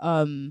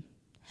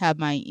have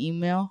my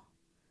email,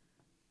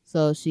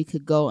 so she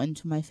could go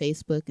into my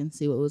Facebook and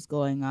see what was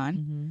going on.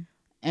 Mm-hmm.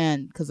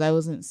 And because I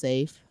wasn't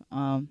safe,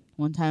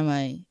 one time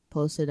I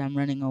posted I'm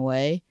running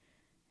away,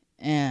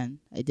 and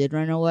I did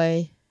run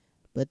away,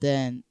 but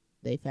then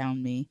they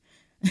found me.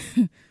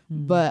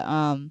 But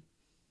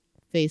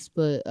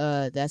Facebook,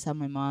 that's how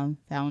my mom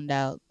found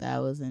out that I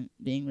wasn't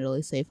being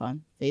really safe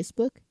on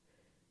Facebook,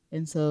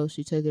 and so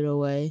she took it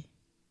away.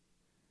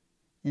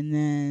 And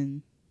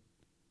then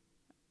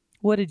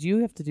What did you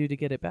have to do to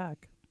get it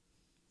back?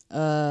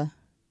 I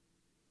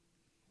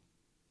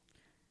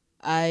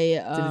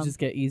Did it just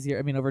get easier?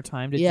 I mean, over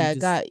time, did yeah, you it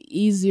got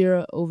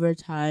easier over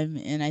time,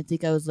 and I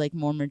think I was like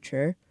more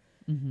mature.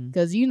 Mm-hmm.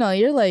 Because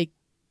you're like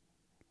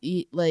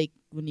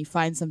when you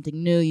find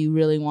something new, you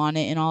really want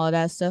it and all of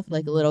that stuff.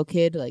 Like a little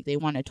kid, like they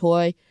want a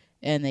toy,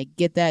 and they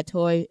get that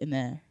toy, and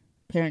the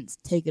parents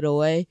take it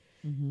away,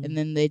 Mm-hmm. and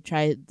then they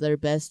try their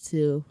best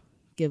to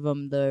give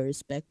them the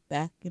respect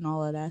back and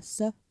all of that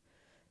stuff.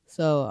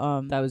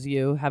 So That was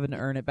you having to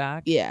earn it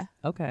back? yeah,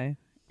 Okay.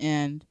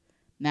 and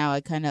now I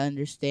kind of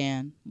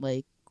understand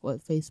like what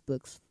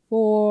Facebook's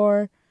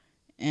for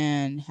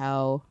and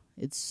how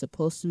it's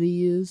supposed to be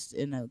used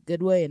in a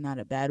good way and not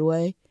a bad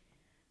way.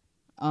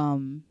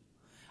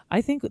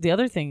 I think the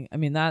other thing, I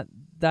mean,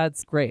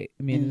 that's great.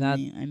 I mean,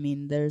 I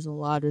mean, there's a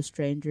lot of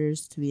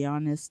strangers, to be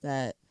honest,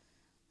 that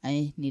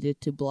I needed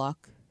to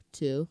block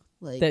too.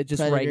 Like that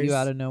just write you predators.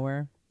 out of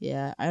nowhere.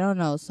 Yeah, I don't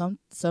know.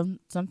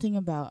 Something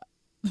about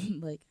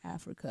like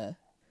Africa,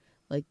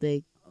 like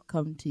they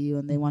come to you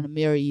and they want to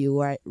marry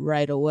you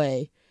right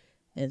away,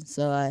 and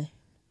so I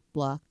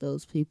block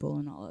those people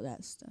and all of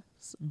that stuff.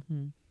 So.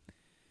 Mm-hmm.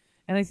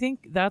 And I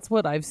think that's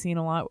what I've seen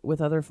a lot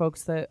with other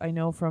folks that I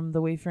know from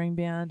the Wayfaring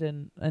Band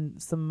and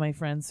some of my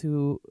friends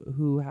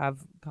who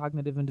have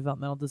cognitive and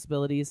developmental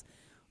disabilities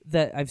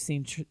that I've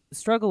seen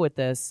struggle with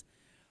this.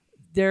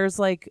 There's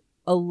like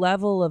a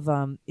level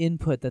of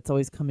input that's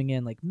always coming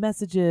in, like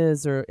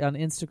messages or on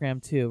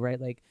Instagram too,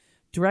 right? Like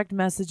direct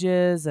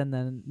messages and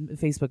then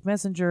Facebook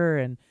Messenger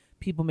and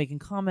people making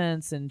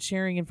comments and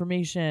sharing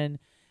information.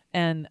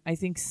 And I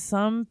think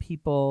some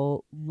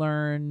people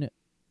learn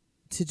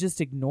to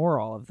just ignore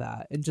all of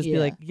that and just be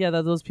like, yeah,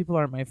 those people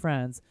aren't my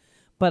friends.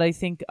 But I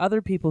think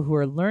other people who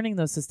are learning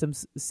those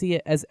systems see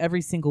it as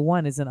every single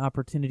one is an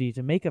opportunity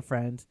to make a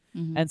friend.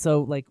 Mm-hmm. And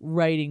so like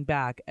writing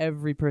back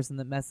every person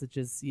that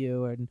messages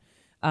you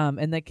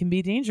and that can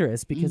be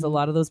dangerous because a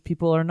lot of those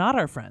people are not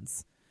our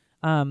friends.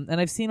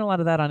 And I've seen a lot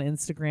of that on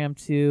Instagram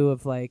too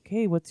of like,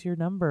 hey, what's your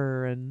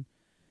number? And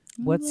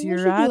what's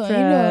your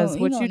address?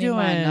 What you doing?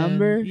 My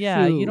number?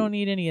 Yeah, Shoot. you don't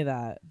need any of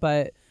that.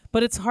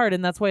 But it's hard,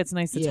 and that's why it's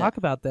nice to talk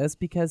about this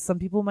because some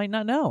people might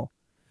not know.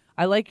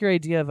 I like your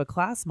idea of a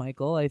class,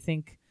 Michael. I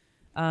think,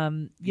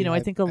 I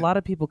think a lot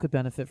of people could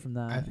benefit from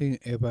that. I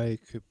think everybody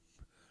could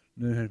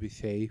learn how to be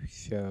safe,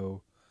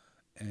 so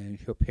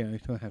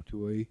parents don't have to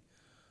worry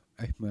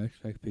as much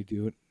like they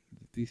do it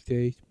these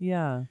days.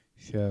 Yeah.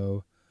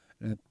 So,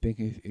 and I think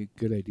it's a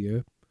good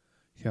idea.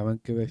 So I'm going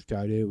to get us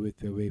started with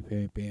the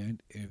Wayfaring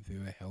Band if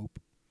there will help.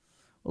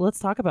 Well, let's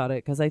talk about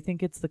it because I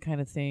think it's the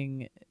kind of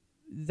thing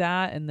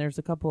that, and there's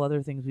a couple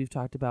other things we've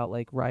talked about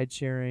like ride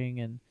sharing,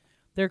 and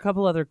there are a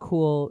couple other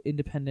cool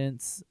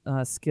independence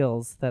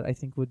skills that I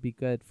think would be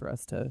good for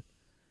us to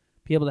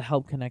be able to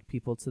help connect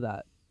people to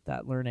that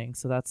learning.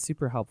 So that's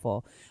super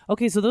helpful.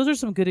 Okay, so those are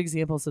some good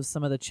examples of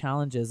some of the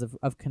challenges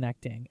of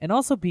connecting and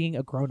also being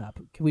a grown-up.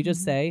 Can we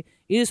just say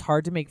it is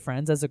hard to make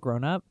friends as a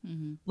grown-up?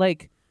 Mm-hmm.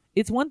 Like,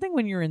 it's one thing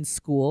when you're in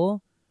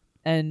school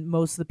and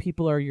most of the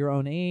people are your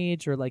own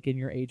age or like in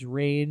your age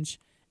range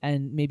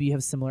and maybe you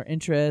have similar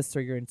interests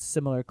or you're in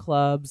similar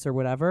clubs or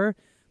whatever.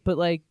 But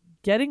like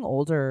getting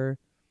older,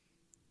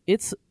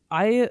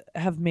 I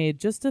have made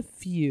just a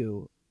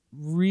few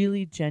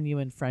really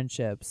genuine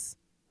friendships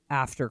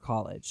after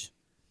college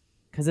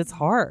because it's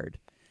hard.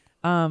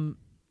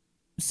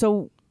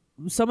 So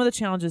some of the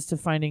challenges to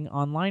finding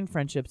online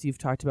friendships you've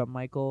talked about,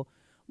 Michael.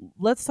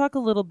 Let's talk a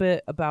little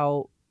bit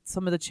about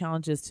some of the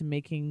challenges to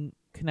making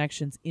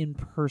connections in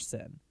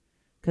person,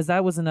 because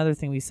that was another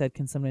thing we said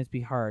can sometimes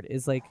be hard,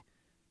 is like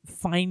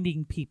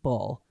finding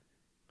people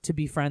to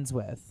be friends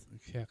with.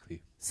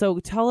 Exactly. So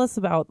tell us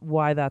about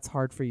why that's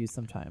hard for you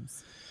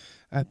sometimes.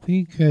 I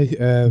think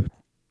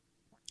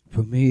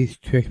for me, it's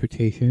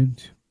transportation.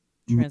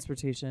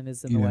 Transportation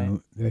is in the way.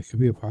 That could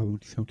be a problem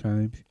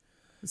sometimes.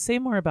 Say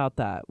more about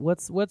that.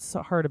 What's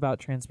hard about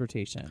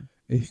transportation?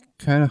 It's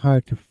kind of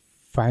hard to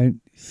find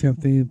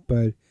something,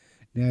 but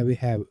now we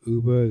have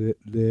Uber,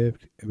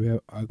 Lyft, and we have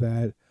all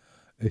that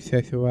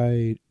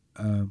accessorized.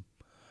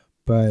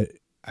 But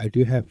I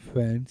do have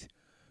friends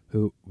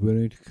who are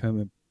willing to come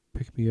and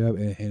pick me up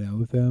and hang out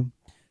with them.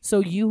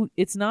 So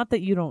it's not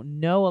that you don't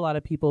know a lot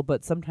of people,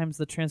 but sometimes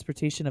the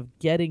transportation of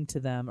getting to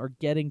them or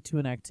getting to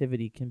an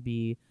activity can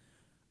be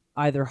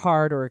either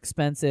hard or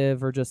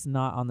expensive or just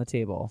not on the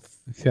table.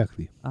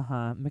 Exactly.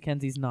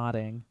 Mackenzie's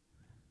nodding.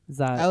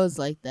 I was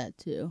like that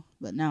too,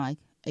 but now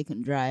I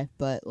can drive.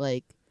 But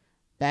like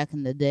back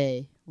in the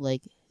day,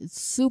 like it's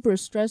super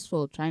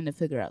stressful trying to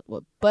figure out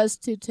what bus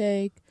to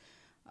take,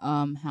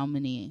 how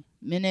many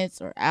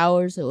minutes or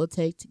hours it will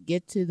take to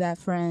get to that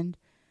friend,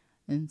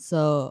 and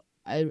so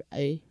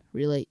I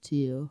relate to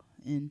you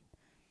in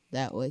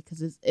that way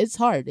because it's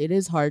hard. It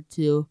is hard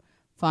to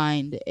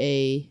find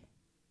a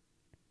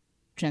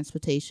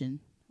transportation.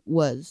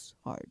 Was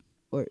hard,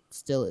 or it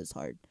still is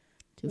hard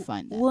to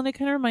find that. Well, and it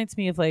kind of reminds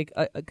me of like,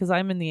 because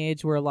I'm in the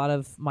age where a lot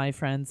of my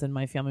friends and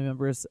my family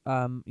members,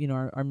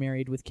 are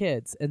married with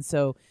kids, and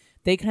so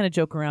they kind of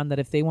joke around that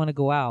if they want to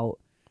go out,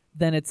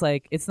 then it's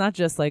like it's not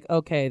just like,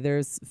 okay,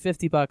 there's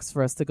 $50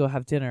 for us to go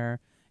have dinner.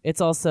 It's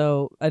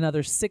also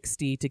another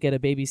 $60 to get a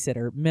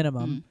babysitter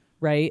minimum,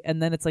 right? And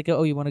then it's like,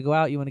 oh, you want to go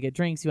out, you want to get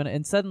drinks,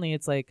 and suddenly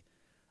it's like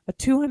a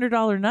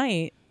 $200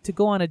 night to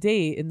go on a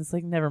date, and it's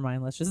like, never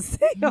mind, let's just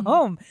stay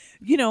home,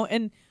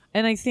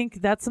 And I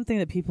think that's something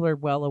that people are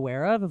well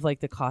aware of like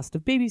the cost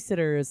of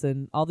babysitters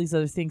and all these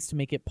other things to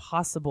make it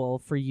possible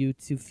for you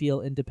to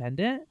feel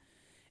independent.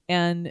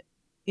 And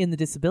in the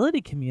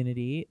disability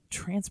community,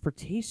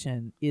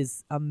 transportation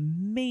is a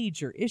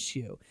major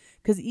issue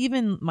because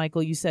even,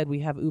 Michael, you said we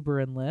have Uber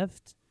and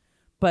Lyft,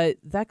 but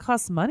that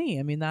costs money.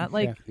 I mean, that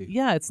Exactly.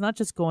 it's not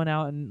just going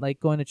out and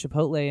like going to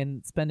Chipotle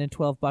and spending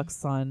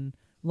 $12 on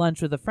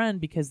lunch with a friend,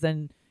 because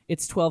then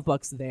it's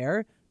 $12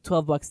 there,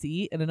 $12 to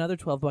eat, and another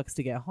 $12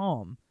 to get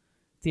home,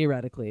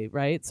 theoretically,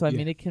 right? So I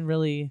mean, it can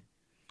really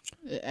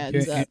It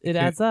adds up. It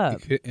adds up.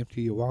 It could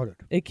empty your wallet.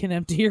 It can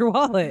empty your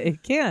wallet.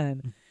 It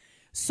can.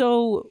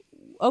 So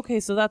okay,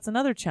 so that's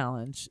another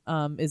challenge.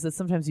 Is that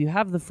sometimes you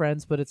have the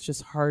friends, but it's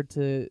just hard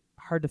to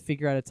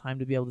figure out a time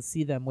to be able to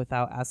see them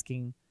without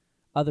asking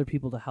other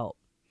people to help.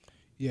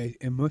 Yeah,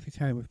 and most of the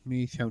time with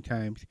me,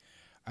 sometimes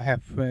I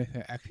have friends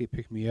that actually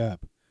pick me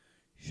up.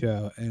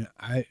 So, and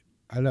I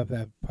love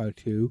that part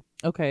too.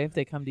 Okay, if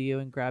they come to you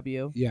and grab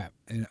you. Yeah,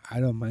 and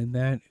I don't mind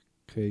that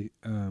because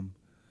and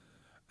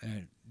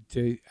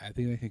I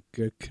think that's a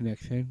good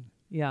connection.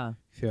 Yeah.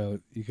 So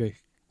you guys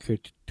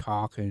could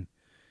talk and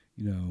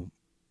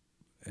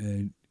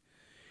and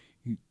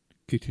you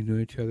get to know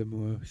each other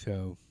more.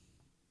 So.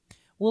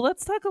 Well,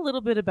 let's talk a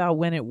little bit about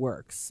when it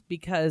works,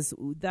 because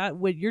that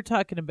what you're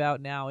talking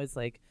about now is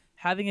like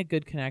having a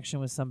good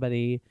connection with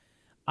somebody.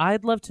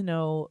 I'd love to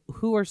know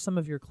who are some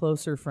of your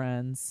closer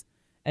friends,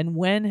 and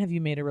when have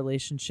you made a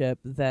relationship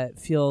that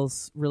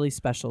feels really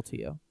special to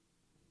you?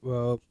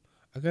 Well,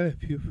 I got a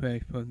few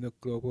friends from the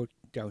Global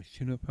Down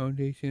Syndrome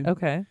Foundation.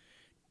 Okay.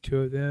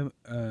 Two of them,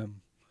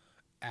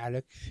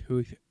 Alex,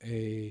 who's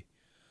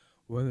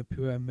one of the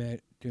people I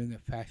met during the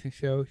fashion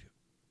shows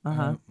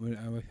when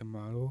I was a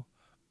model.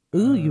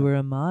 Ooh, you were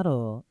a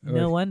model.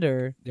 No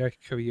wonder. That's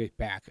 3 years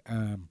back.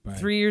 But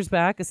 3 years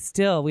back,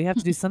 still, we have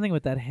to do something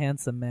with that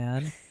handsome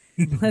man.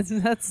 Let's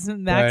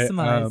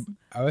maximize.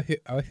 But,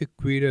 I was a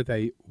greeter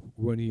that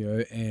 1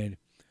 year, and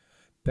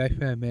that's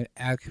when I met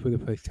Alex for the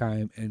first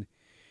time, and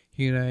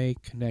he and I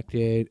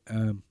connected.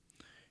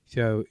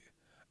 So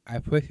I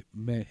first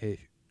met his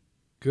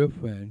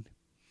girlfriend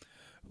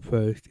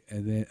first,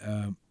 and then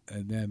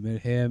I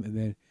met him, and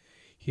then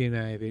he and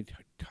I have been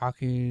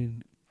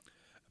talking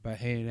about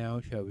hanging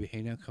out. So we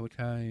hang out a couple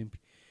times.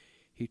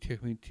 He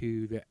took me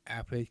to the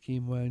Athletics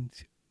game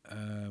once.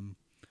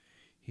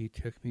 He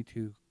took me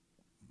to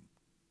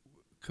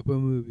a couple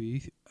of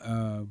movies,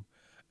 and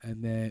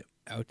then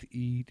out to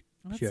eat.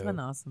 That's an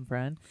awesome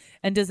friend.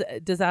 And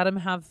does Adam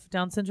have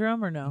Down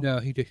syndrome or no? No,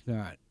 he does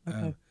not.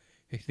 Okay.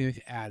 His name is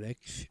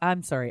Alex.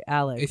 I'm sorry,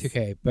 Alex. It's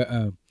okay,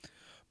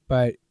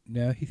 but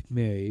now he's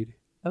married,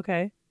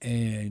 Okay.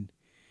 and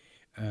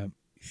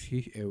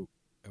she's a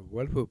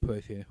wonderful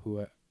person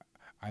who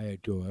I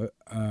adore.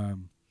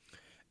 And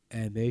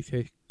they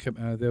just come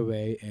out of their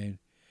way and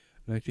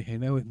like to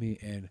hang out with me.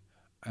 And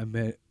I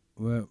met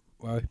while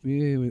I was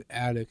meeting with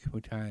Alex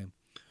one time.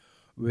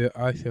 We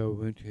also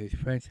went to his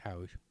friend's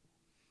house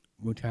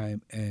one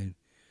time, and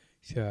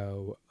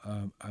so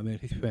I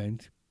met his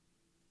friends,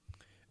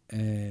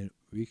 and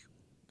we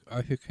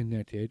also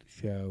connected.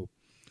 So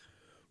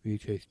we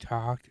just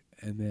talked,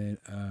 and then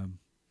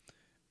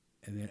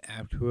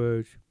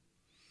afterwards,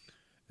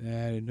 I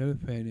had another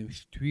friend named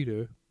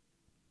Streeter.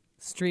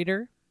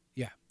 Streeter?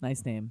 Yeah.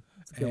 Nice name.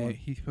 That's a good And one.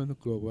 he's from the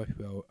Global as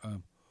well.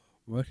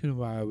 Once in a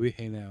while we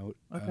hang out.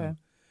 Okay.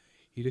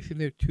 He doesn't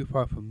live too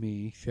far from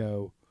me,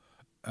 so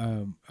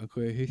I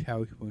go to his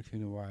house once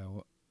in a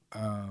while.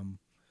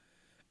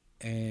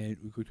 And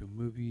we go to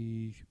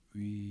movies.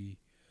 We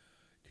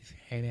just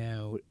hang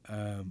out.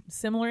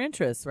 Similar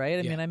interests, right?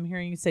 I Yeah. mean, I'm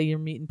hearing you say you're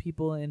meeting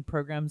people in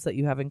programs that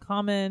you have in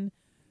common.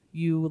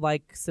 You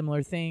like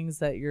similar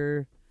things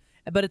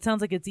but it sounds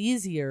like it's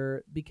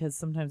easier because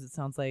sometimes it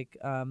sounds like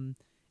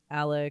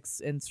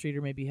Alex and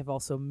Streeter maybe have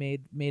also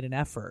made an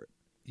effort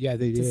Yeah,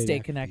 they to did stay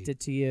actually. connected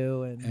to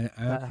you, and And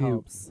that I feel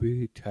helps.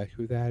 really touched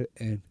with that,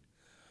 and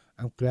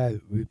I'm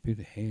glad we've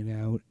been hanging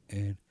out.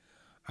 And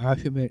I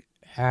also met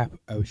half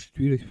of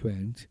Streeter's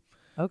friends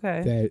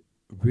Okay. that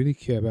really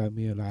care about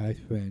me a lot as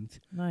friends.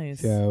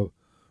 Nice. So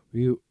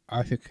we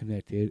also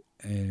connected,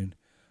 and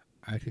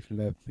I just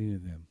love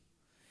meeting them.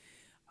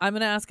 I'm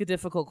going to ask a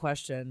difficult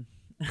question.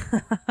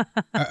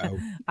 Uh-oh.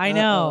 I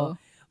know. Uh-oh.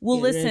 Well,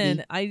 Get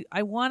listen, ready.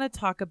 I want to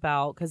talk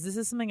about, because this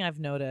is something I've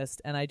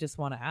noticed, and I just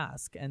want to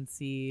ask and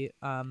see.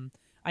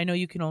 I know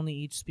you can only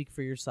each speak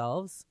for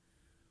yourselves,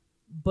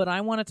 but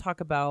I want to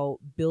talk about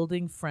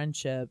building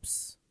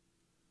friendships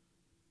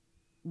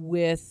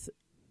with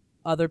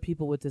other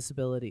people with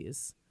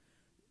disabilities.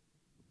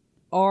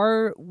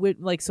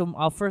 So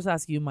I'll first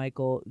ask you,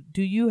 Michael,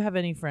 do you have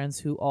any friends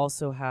who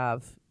also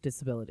have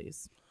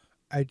disabilities?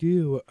 I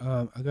do.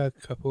 I got a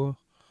couple.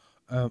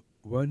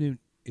 One name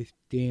is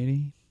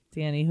Danny.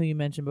 Danny, who you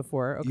mentioned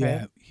before. Okay.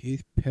 Yeah,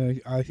 his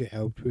parents also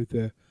helped with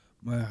the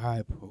My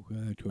High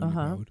program I told you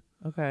about.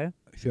 Okay.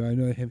 So I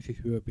know him since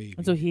we were babies.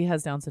 And so he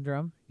has Down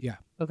syndrome? Yeah.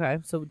 Okay.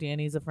 So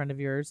Danny's a friend of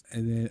yours.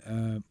 And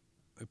then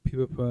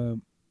people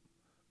from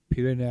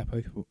Peter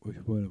Naples was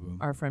one of them.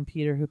 Our friend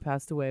Peter, who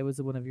passed away,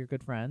 was one of your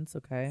good friends.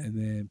 Okay. And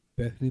then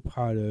Bethany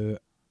Potter.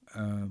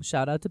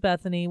 Shout out to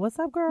Bethany. What's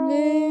up, girl?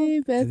 Hey,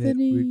 then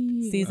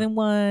Bethany. Season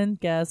 1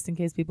 guest, in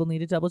case people need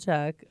to double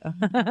check.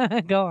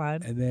 Go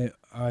on. And then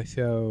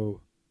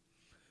also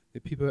the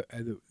people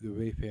at the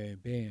Wayfaring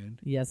Band.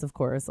 Yes, of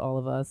course, all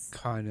of us.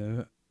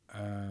 Connor.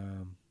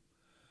 And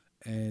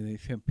then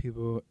some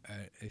people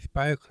at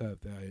Aspire Club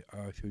that I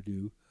also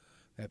do.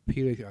 That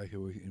Peter also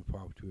was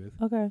involved with.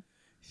 Okay.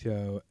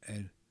 So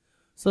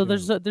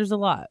there's a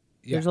lot.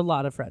 Yeah. There's a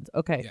lot of friends.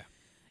 Okay. Yeah.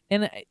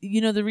 And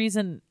the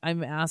reason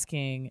I'm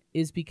asking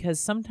is because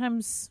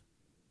sometimes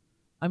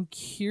I'm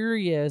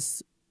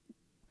curious,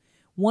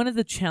 one of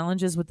the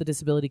challenges with the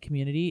disability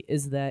community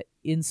is that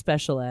in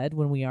special ed,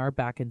 when we are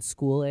back in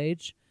school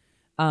age,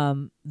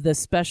 the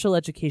special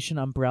education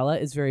umbrella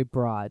is very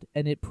broad,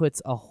 and it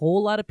puts a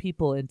whole lot of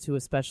people into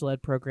a special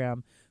ed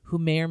program who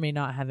may or may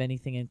not have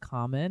anything in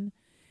common.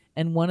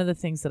 And one of the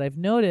things that I've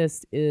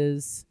noticed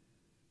is,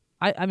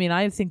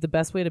 I think the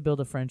best way to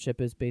build a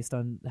friendship is based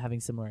on having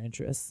similar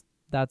interests.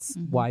 That's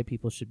why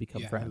people should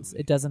become friends.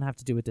 It doesn't have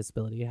to do with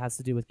disability. It has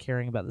to do with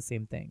caring about the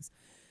same things.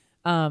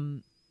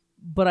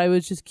 But I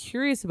was just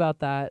curious about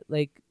that.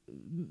 Like,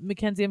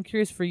 Mackenzie, I'm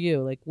curious for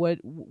you. Like, what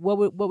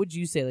would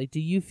you say? Like, do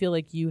you feel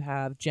like you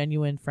have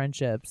genuine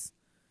friendships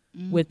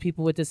with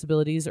people with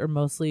disabilities, or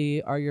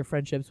mostly are your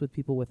friendships with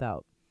people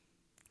without?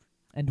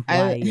 And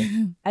why?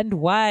 And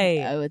why?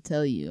 I would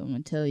tell you. I'm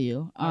gonna tell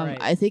you. All right.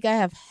 I think I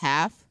have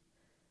half.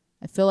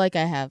 I feel like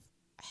I have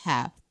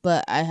half,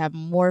 but I have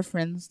more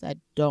friends that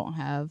don't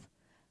have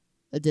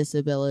a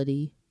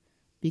disability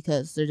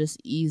because they're just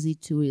easy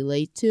to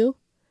relate to.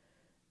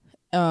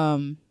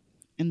 And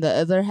the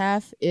other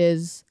half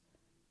is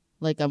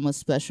like I'm with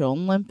Special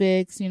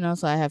Olympics,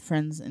 so I have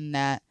friends in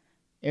that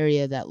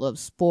area that love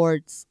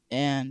sports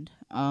and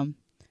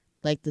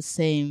like the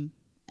same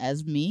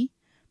as me.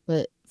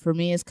 But for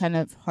me, it's kind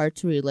of hard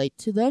to relate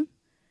to them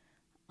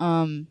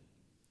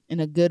in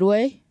a good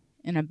way,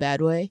 in a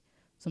bad way.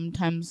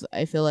 Sometimes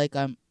I feel like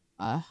I'm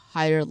a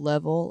higher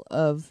level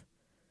of,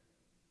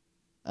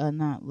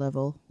 not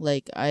level,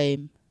 like I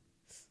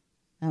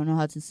don't know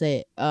how to say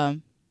it.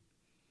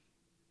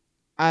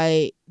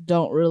 I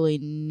don't really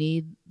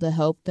need the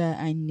help that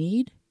I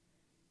need,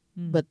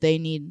 but they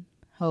need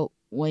help,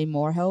 way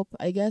more help,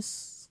 I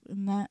guess,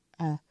 in that.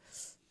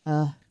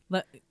 I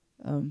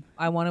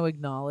want to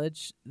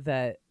acknowledge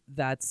that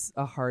that's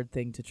a hard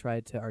thing to try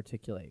to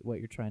articulate, what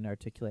you're trying to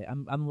articulate.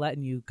 I'm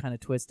letting you kind of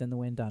twist in the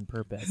wind on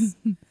purpose.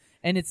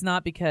 And it's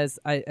not because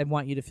I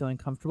want you to feel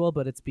uncomfortable,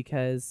 but it's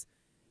because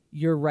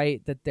you're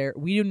right that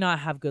we do not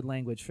have good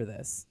language for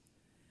this.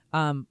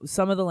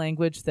 Some of the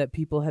language that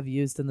people have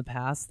used in the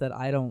past that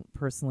I don't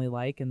personally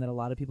like and that a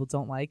lot of people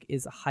don't like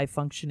is high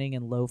functioning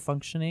and low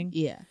functioning.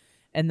 Yeah.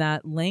 And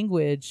that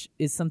language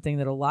is something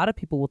that a lot of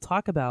people will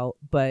talk about,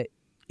 but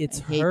it's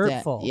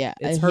hurtful. That. Yeah,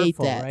 it's I hate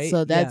hurtful, that. right?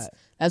 So that's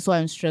why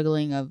I'm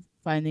struggling of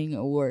finding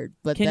a word.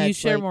 But can you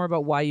share more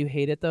about why you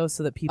hate it though,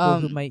 so that people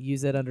who might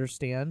use it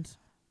understand?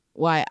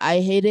 Why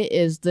I hate it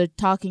is they're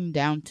talking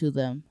down to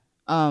them.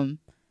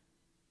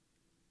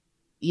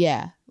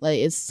 Yeah, like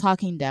it's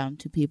talking down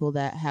to people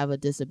that have a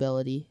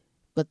disability,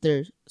 but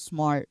they're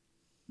smart.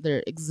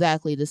 They're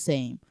exactly the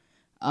same,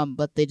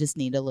 but they just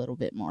need a little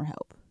bit more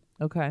help.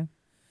 Okay.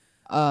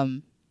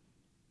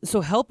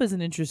 So help is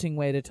an interesting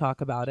way to talk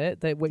about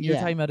it. That what you're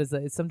talking about is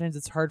that sometimes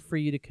it's hard for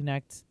you to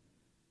connect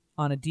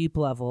on a deep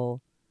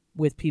level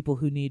with people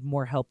who need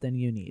more help than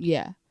you need.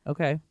 Yeah.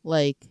 Okay.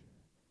 Like,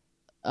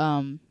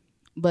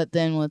 but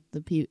then with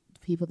the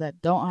people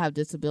that don't have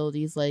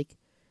disabilities, like,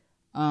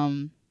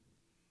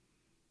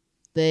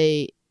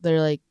 they're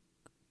like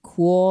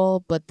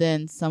cool, but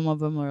then some of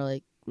them are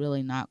like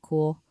really not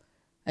cool.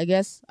 I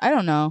guess I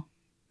don't know.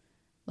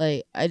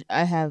 Like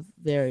I have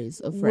varies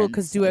of friends. Well,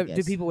 because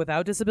do people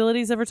without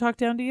disabilities ever talk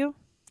down to you?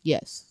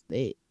 Yes,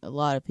 a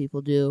lot of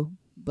people do,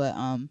 but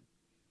I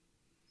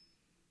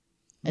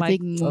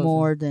think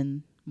more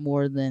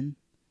than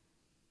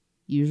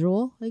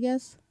usual, I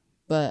guess.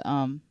 But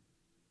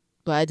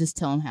I just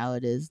tell them how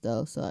it is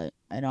though, so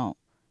I don't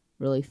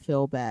really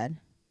feel bad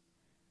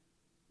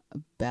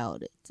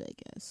about it, I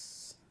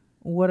guess.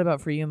 What about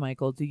for you,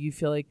 Michael? Do you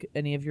feel like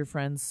any of your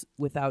friends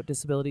without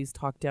disabilities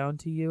talk down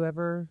to you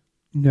ever?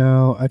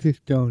 No, I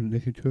just don't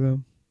listen to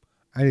them.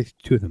 I just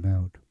tune them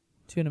out.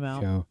 Tune them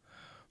out. So,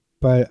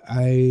 but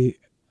I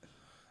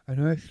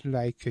know it's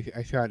like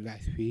I saw it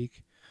last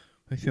week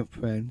with some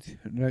friends.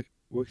 Like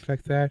works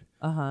like that.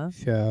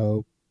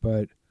 So,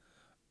 but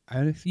I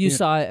understand. You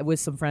saw it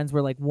with some friends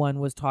where like one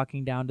was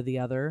talking down to the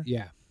other.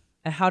 Yeah.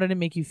 And how did it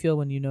make you feel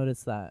when you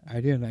noticed that? I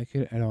didn't like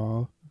it at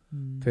all.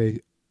 Because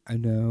I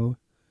know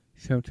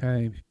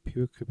sometimes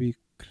people could be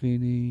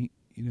clingy,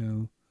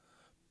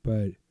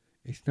 but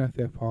it's not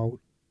their fault.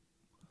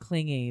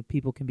 Clingy.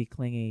 People can be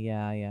clingy.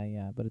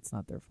 Yeah. But it's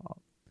not their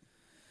fault.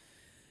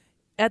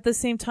 At the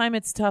same time,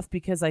 it's tough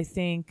because I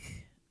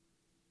think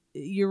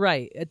you're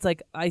right. It's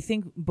like I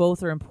think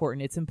both are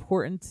important. It's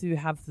important to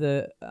have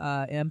the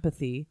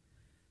empathy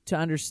to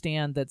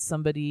understand that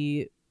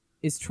somebody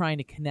is trying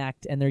to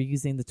connect and they're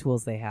using the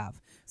tools they have.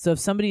 So if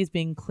somebody is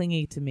being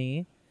clingy to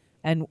me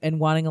and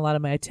wanting a lot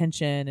of my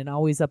attention and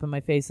always up in my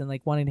face and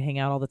like wanting to hang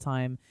out all the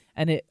time,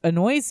 and it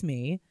annoys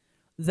me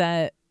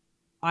that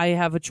I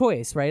have a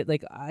choice, right?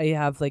 Like I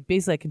have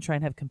basically I can try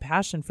and have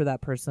compassion for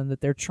that person,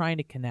 that they're trying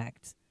to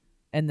connect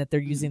and that they're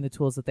using the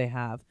tools that they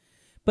have.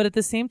 But at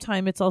the same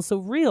time, it's also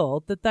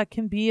real that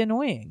can be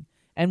annoying.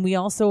 And we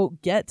also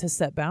get to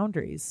set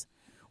boundaries.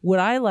 What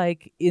I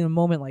like in a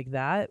moment like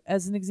that,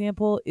 as an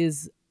example,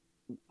 is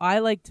I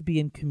like to be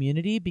in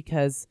community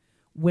because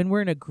when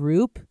we're in a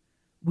group,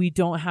 we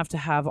don't have to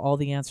have all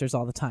the answers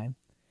all the time.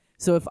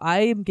 So if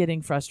I am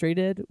getting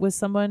frustrated with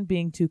someone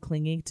being too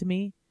clingy to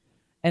me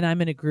and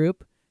I'm in a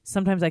group,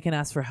 sometimes I can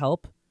ask for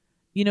help.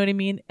 You know what I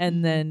mean?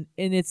 And then,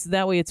 and it's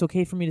that way, it's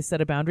okay for me to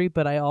set a boundary,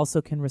 but I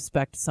also can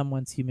respect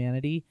someone's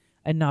humanity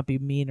and not be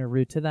mean or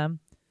rude to them.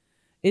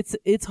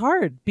 It's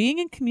hard. Being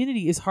in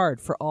community is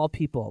hard for all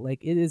people.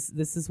 Like it is,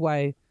 this is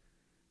why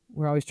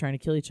we're always trying to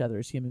kill each other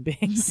as human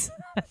beings,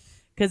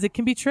 because it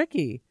can be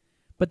tricky.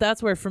 But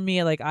that's where, for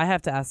me, like, I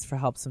have to ask for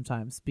help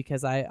sometimes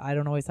because I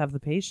don't always have the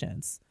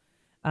patience.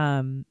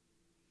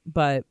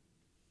 But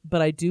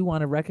I do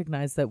want to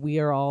recognize that we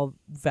are all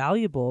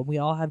valuable. We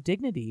all have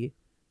dignity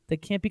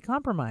that can't be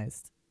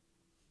compromised.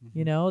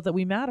 You know, that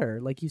we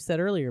matter, like you said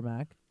earlier,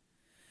 Mac.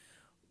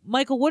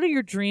 Michael, what are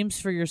your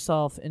dreams for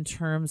yourself in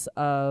terms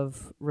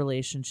of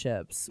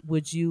relationships?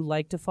 Would you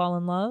like to fall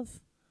in love?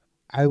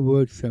 I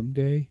would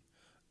someday.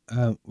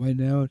 Right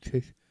now,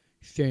 just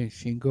staying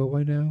single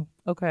right now.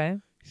 Okay.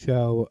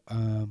 So,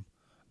 I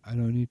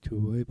don't need to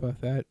worry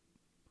about that.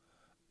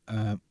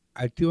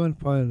 I do want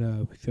to fall in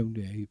love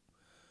someday,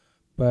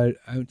 but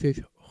I'm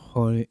just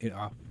holding it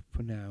off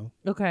for now.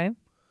 Okay.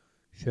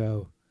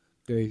 So,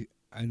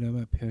 I know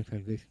my parents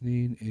are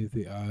listening. If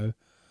they are,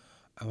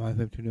 I want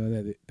them to know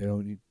that they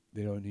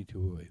don't need to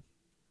worry.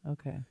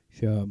 Okay.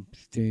 So I'm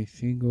staying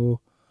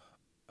single.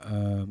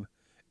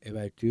 If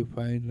I do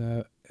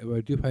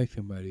find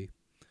somebody,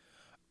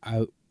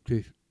 I'll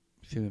just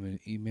send them an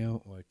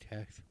email or a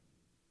text.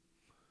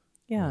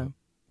 Yeah. Or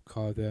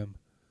call them.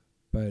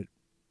 But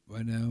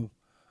right now,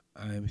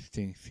 I'm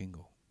staying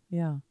single.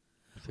 Yeah.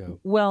 So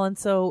well, and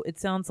so it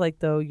sounds like,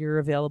 though, you're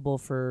available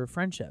for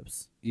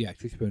friendships. yeah,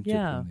 just friendships.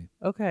 Yeah. Only.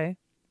 Okay.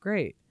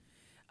 Great.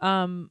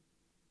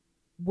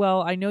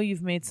 Well, I know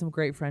you've made some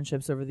great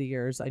friendships over the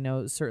years. I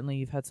know certainly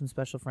you've had some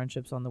special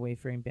friendships on the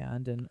Wayfaring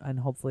Band, and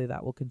hopefully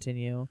that will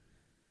continue.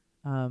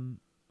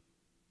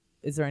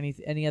 Is there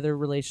any other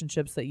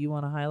relationships that you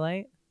want to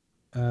highlight?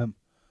 I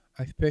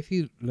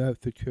especially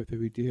love the trip that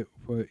we did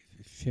for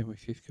the San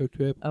Francisco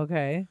trip.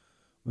 Okay.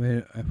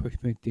 When I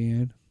first met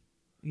Dan.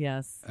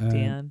 Yes,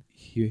 Dan.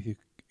 He was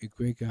a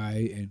great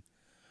guy, and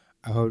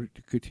I hope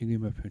to continue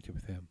my friendship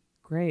with him.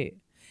 Great.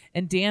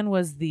 And Dan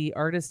was the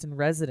artist in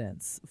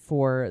residence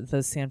for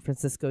the San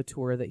Francisco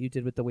tour that you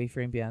did with the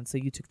Wayfaring Band. So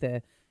you took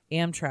the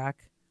Amtrak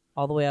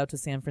all the way out to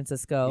San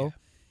Francisco,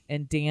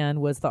 and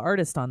Dan was the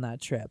artist on that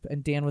trip.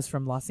 And Dan was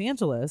from Los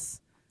Angeles.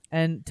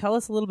 And tell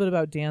us a little bit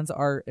about Dan's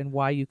art and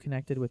why you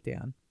connected with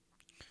Dan.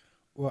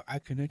 Well, I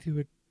connected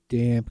with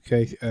Dan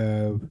because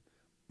of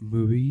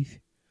movies.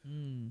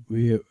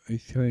 We are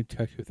still in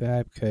touch with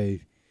that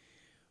because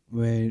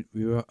when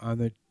we were on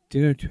the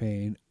dinner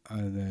train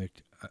on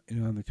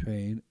the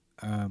train,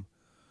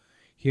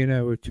 he and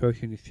I were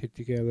chosen to sit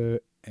together,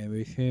 and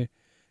we sat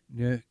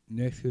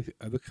next to this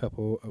other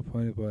couple, a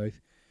friend of ours,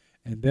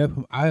 and they're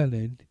from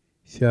Ireland,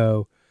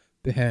 so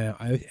they had an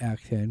Irish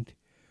accent,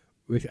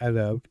 which I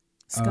loved.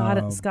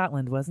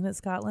 Scotland, wasn't it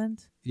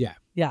Scotland? Yeah.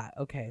 Yeah,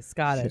 okay,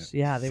 Scottish. So,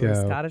 yeah, they were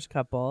a Scottish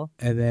couple.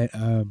 And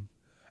then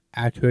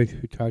afterwards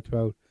we talked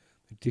about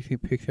the Disney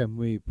Pixar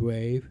movie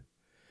Brave,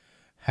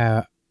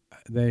 how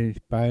that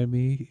inspired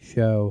me.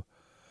 So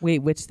wait,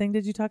 which thing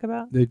did you talk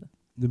about? The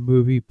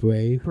movie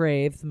Brave.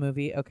 Brave, the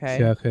movie, okay.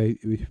 So, okay,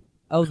 it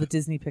was, the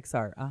Disney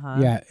Pixar,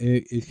 Yeah,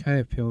 it's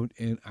kind of filmed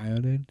in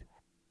Ireland.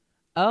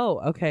 Oh,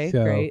 okay,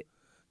 so, great.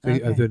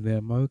 The other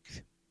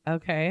landmarks.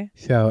 Okay.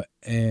 So,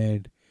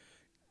 and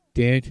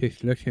Dan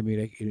just looked at me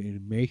like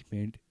in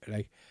amazement,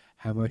 like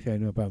how much I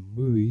know about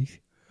movies.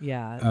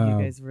 Yeah,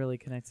 you guys really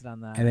connected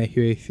on that. And then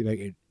he was like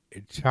in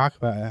talk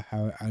about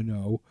how I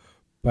know,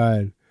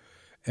 but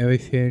ever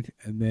since,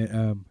 and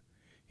then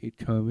he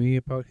told me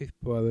about his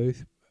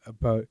brothers,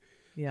 about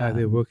how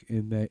they work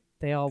in the.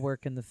 They all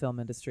work in the film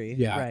industry.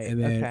 Yeah, right.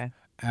 And then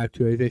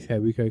afterwards, they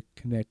said we got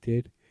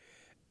connected,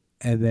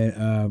 and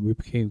then we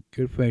became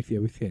good friends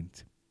ever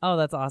since. Oh,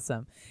 that's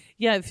awesome.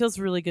 Yeah, it feels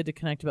really good to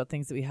connect about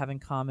things that we have in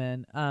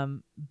common.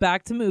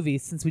 Back to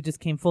movies, since we just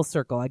came full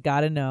circle. I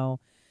gotta know.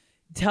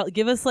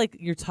 Give us like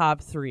your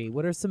top 3.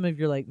 What are some of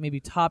your like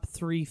maybe top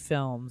 3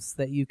 films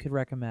that you could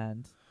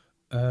recommend?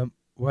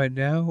 Right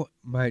now,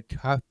 my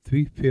top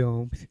 3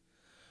 films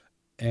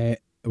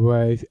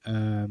was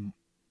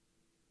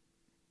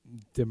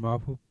the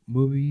Marvel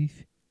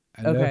movies.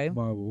 I love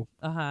Marvel.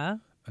 I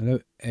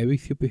love every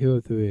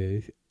superhero there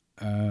is.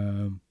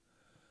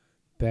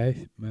 That's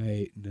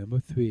my number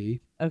 3.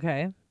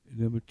 Okay.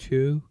 Number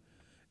 2,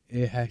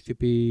 it has to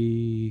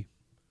be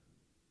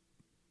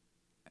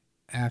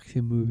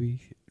action movies,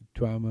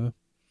 drama.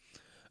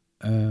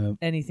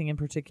 Anything in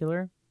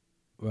particular?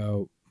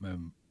 Well, my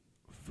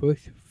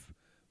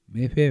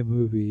favorite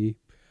movie,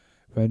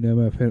 right now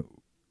my friend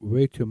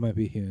Rachel might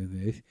be hearing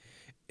this,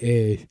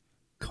 is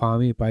Call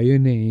Me By Your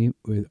Name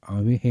with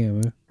Armie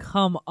Hammer.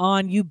 Come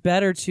on, you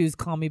better choose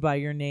Call Me By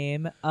Your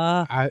Name.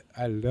 I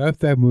love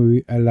that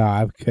movie a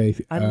lot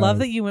because I love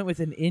that you went with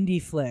an indie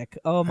flick.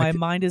 Oh, my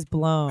mind is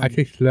blown. I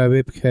just love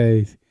it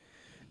because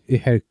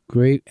it had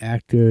great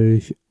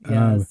actors.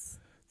 Yes.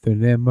 The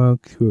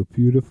landmarks were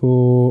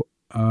beautiful.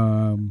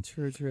 True.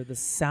 The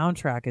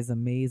soundtrack is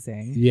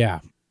amazing. Yeah.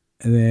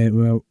 And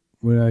then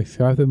when I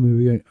saw the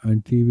movie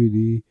on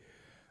DVD,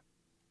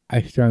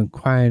 I started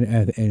crying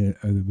at the end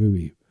of the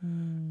movie.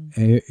 And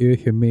it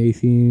was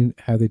amazing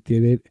how they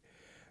did it.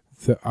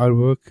 The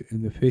artwork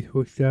and the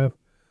visual stuff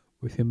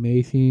was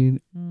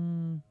amazing.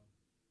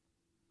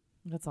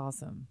 That's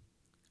awesome.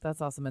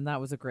 That's awesome. And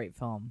that was a great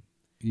film.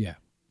 Yeah.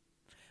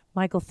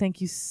 Michael, thank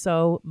you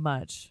so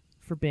much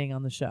for being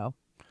on the show.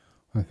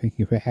 Well, thank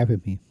you for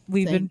having me.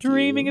 We've been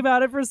dreaming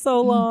about it for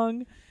so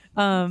long.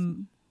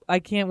 I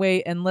can't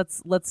wait. And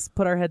let's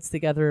put our heads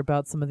together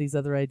about some of these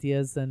other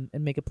ideas and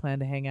make a plan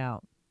to hang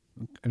out.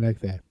 I like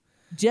that.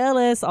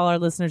 Jealous. All our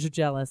listeners are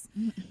jealous.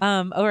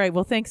 All right.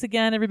 Well, thanks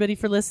again, everybody,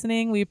 for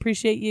listening. We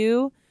appreciate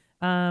you.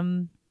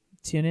 Tune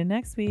in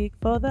next week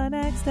for the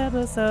next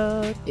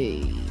episode.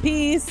 Hey.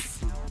 Peace.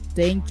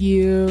 Thank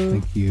you.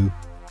 Thank you.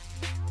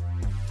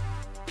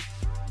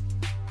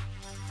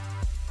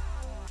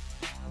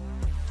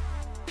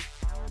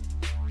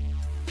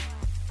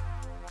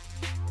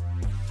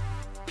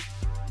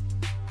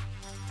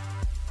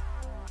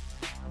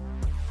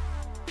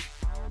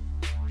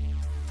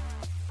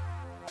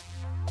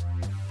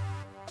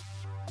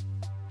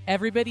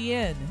 Everybody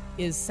In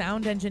is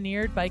sound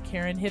engineered by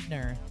Karen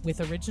Hibner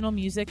with original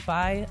music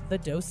by The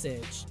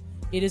Dosage.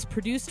 It is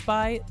produced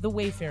by The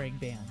Wayfaring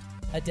Band,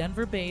 a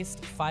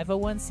Denver-based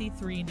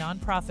 501c3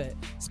 nonprofit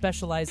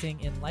specializing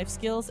in life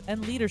skills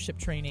and leadership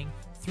training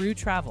through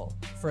travel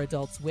for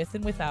adults with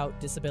and without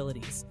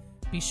disabilities.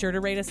 Be sure to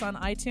rate us on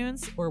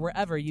iTunes or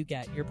wherever you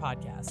get your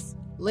podcasts.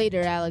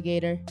 Later,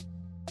 alligator.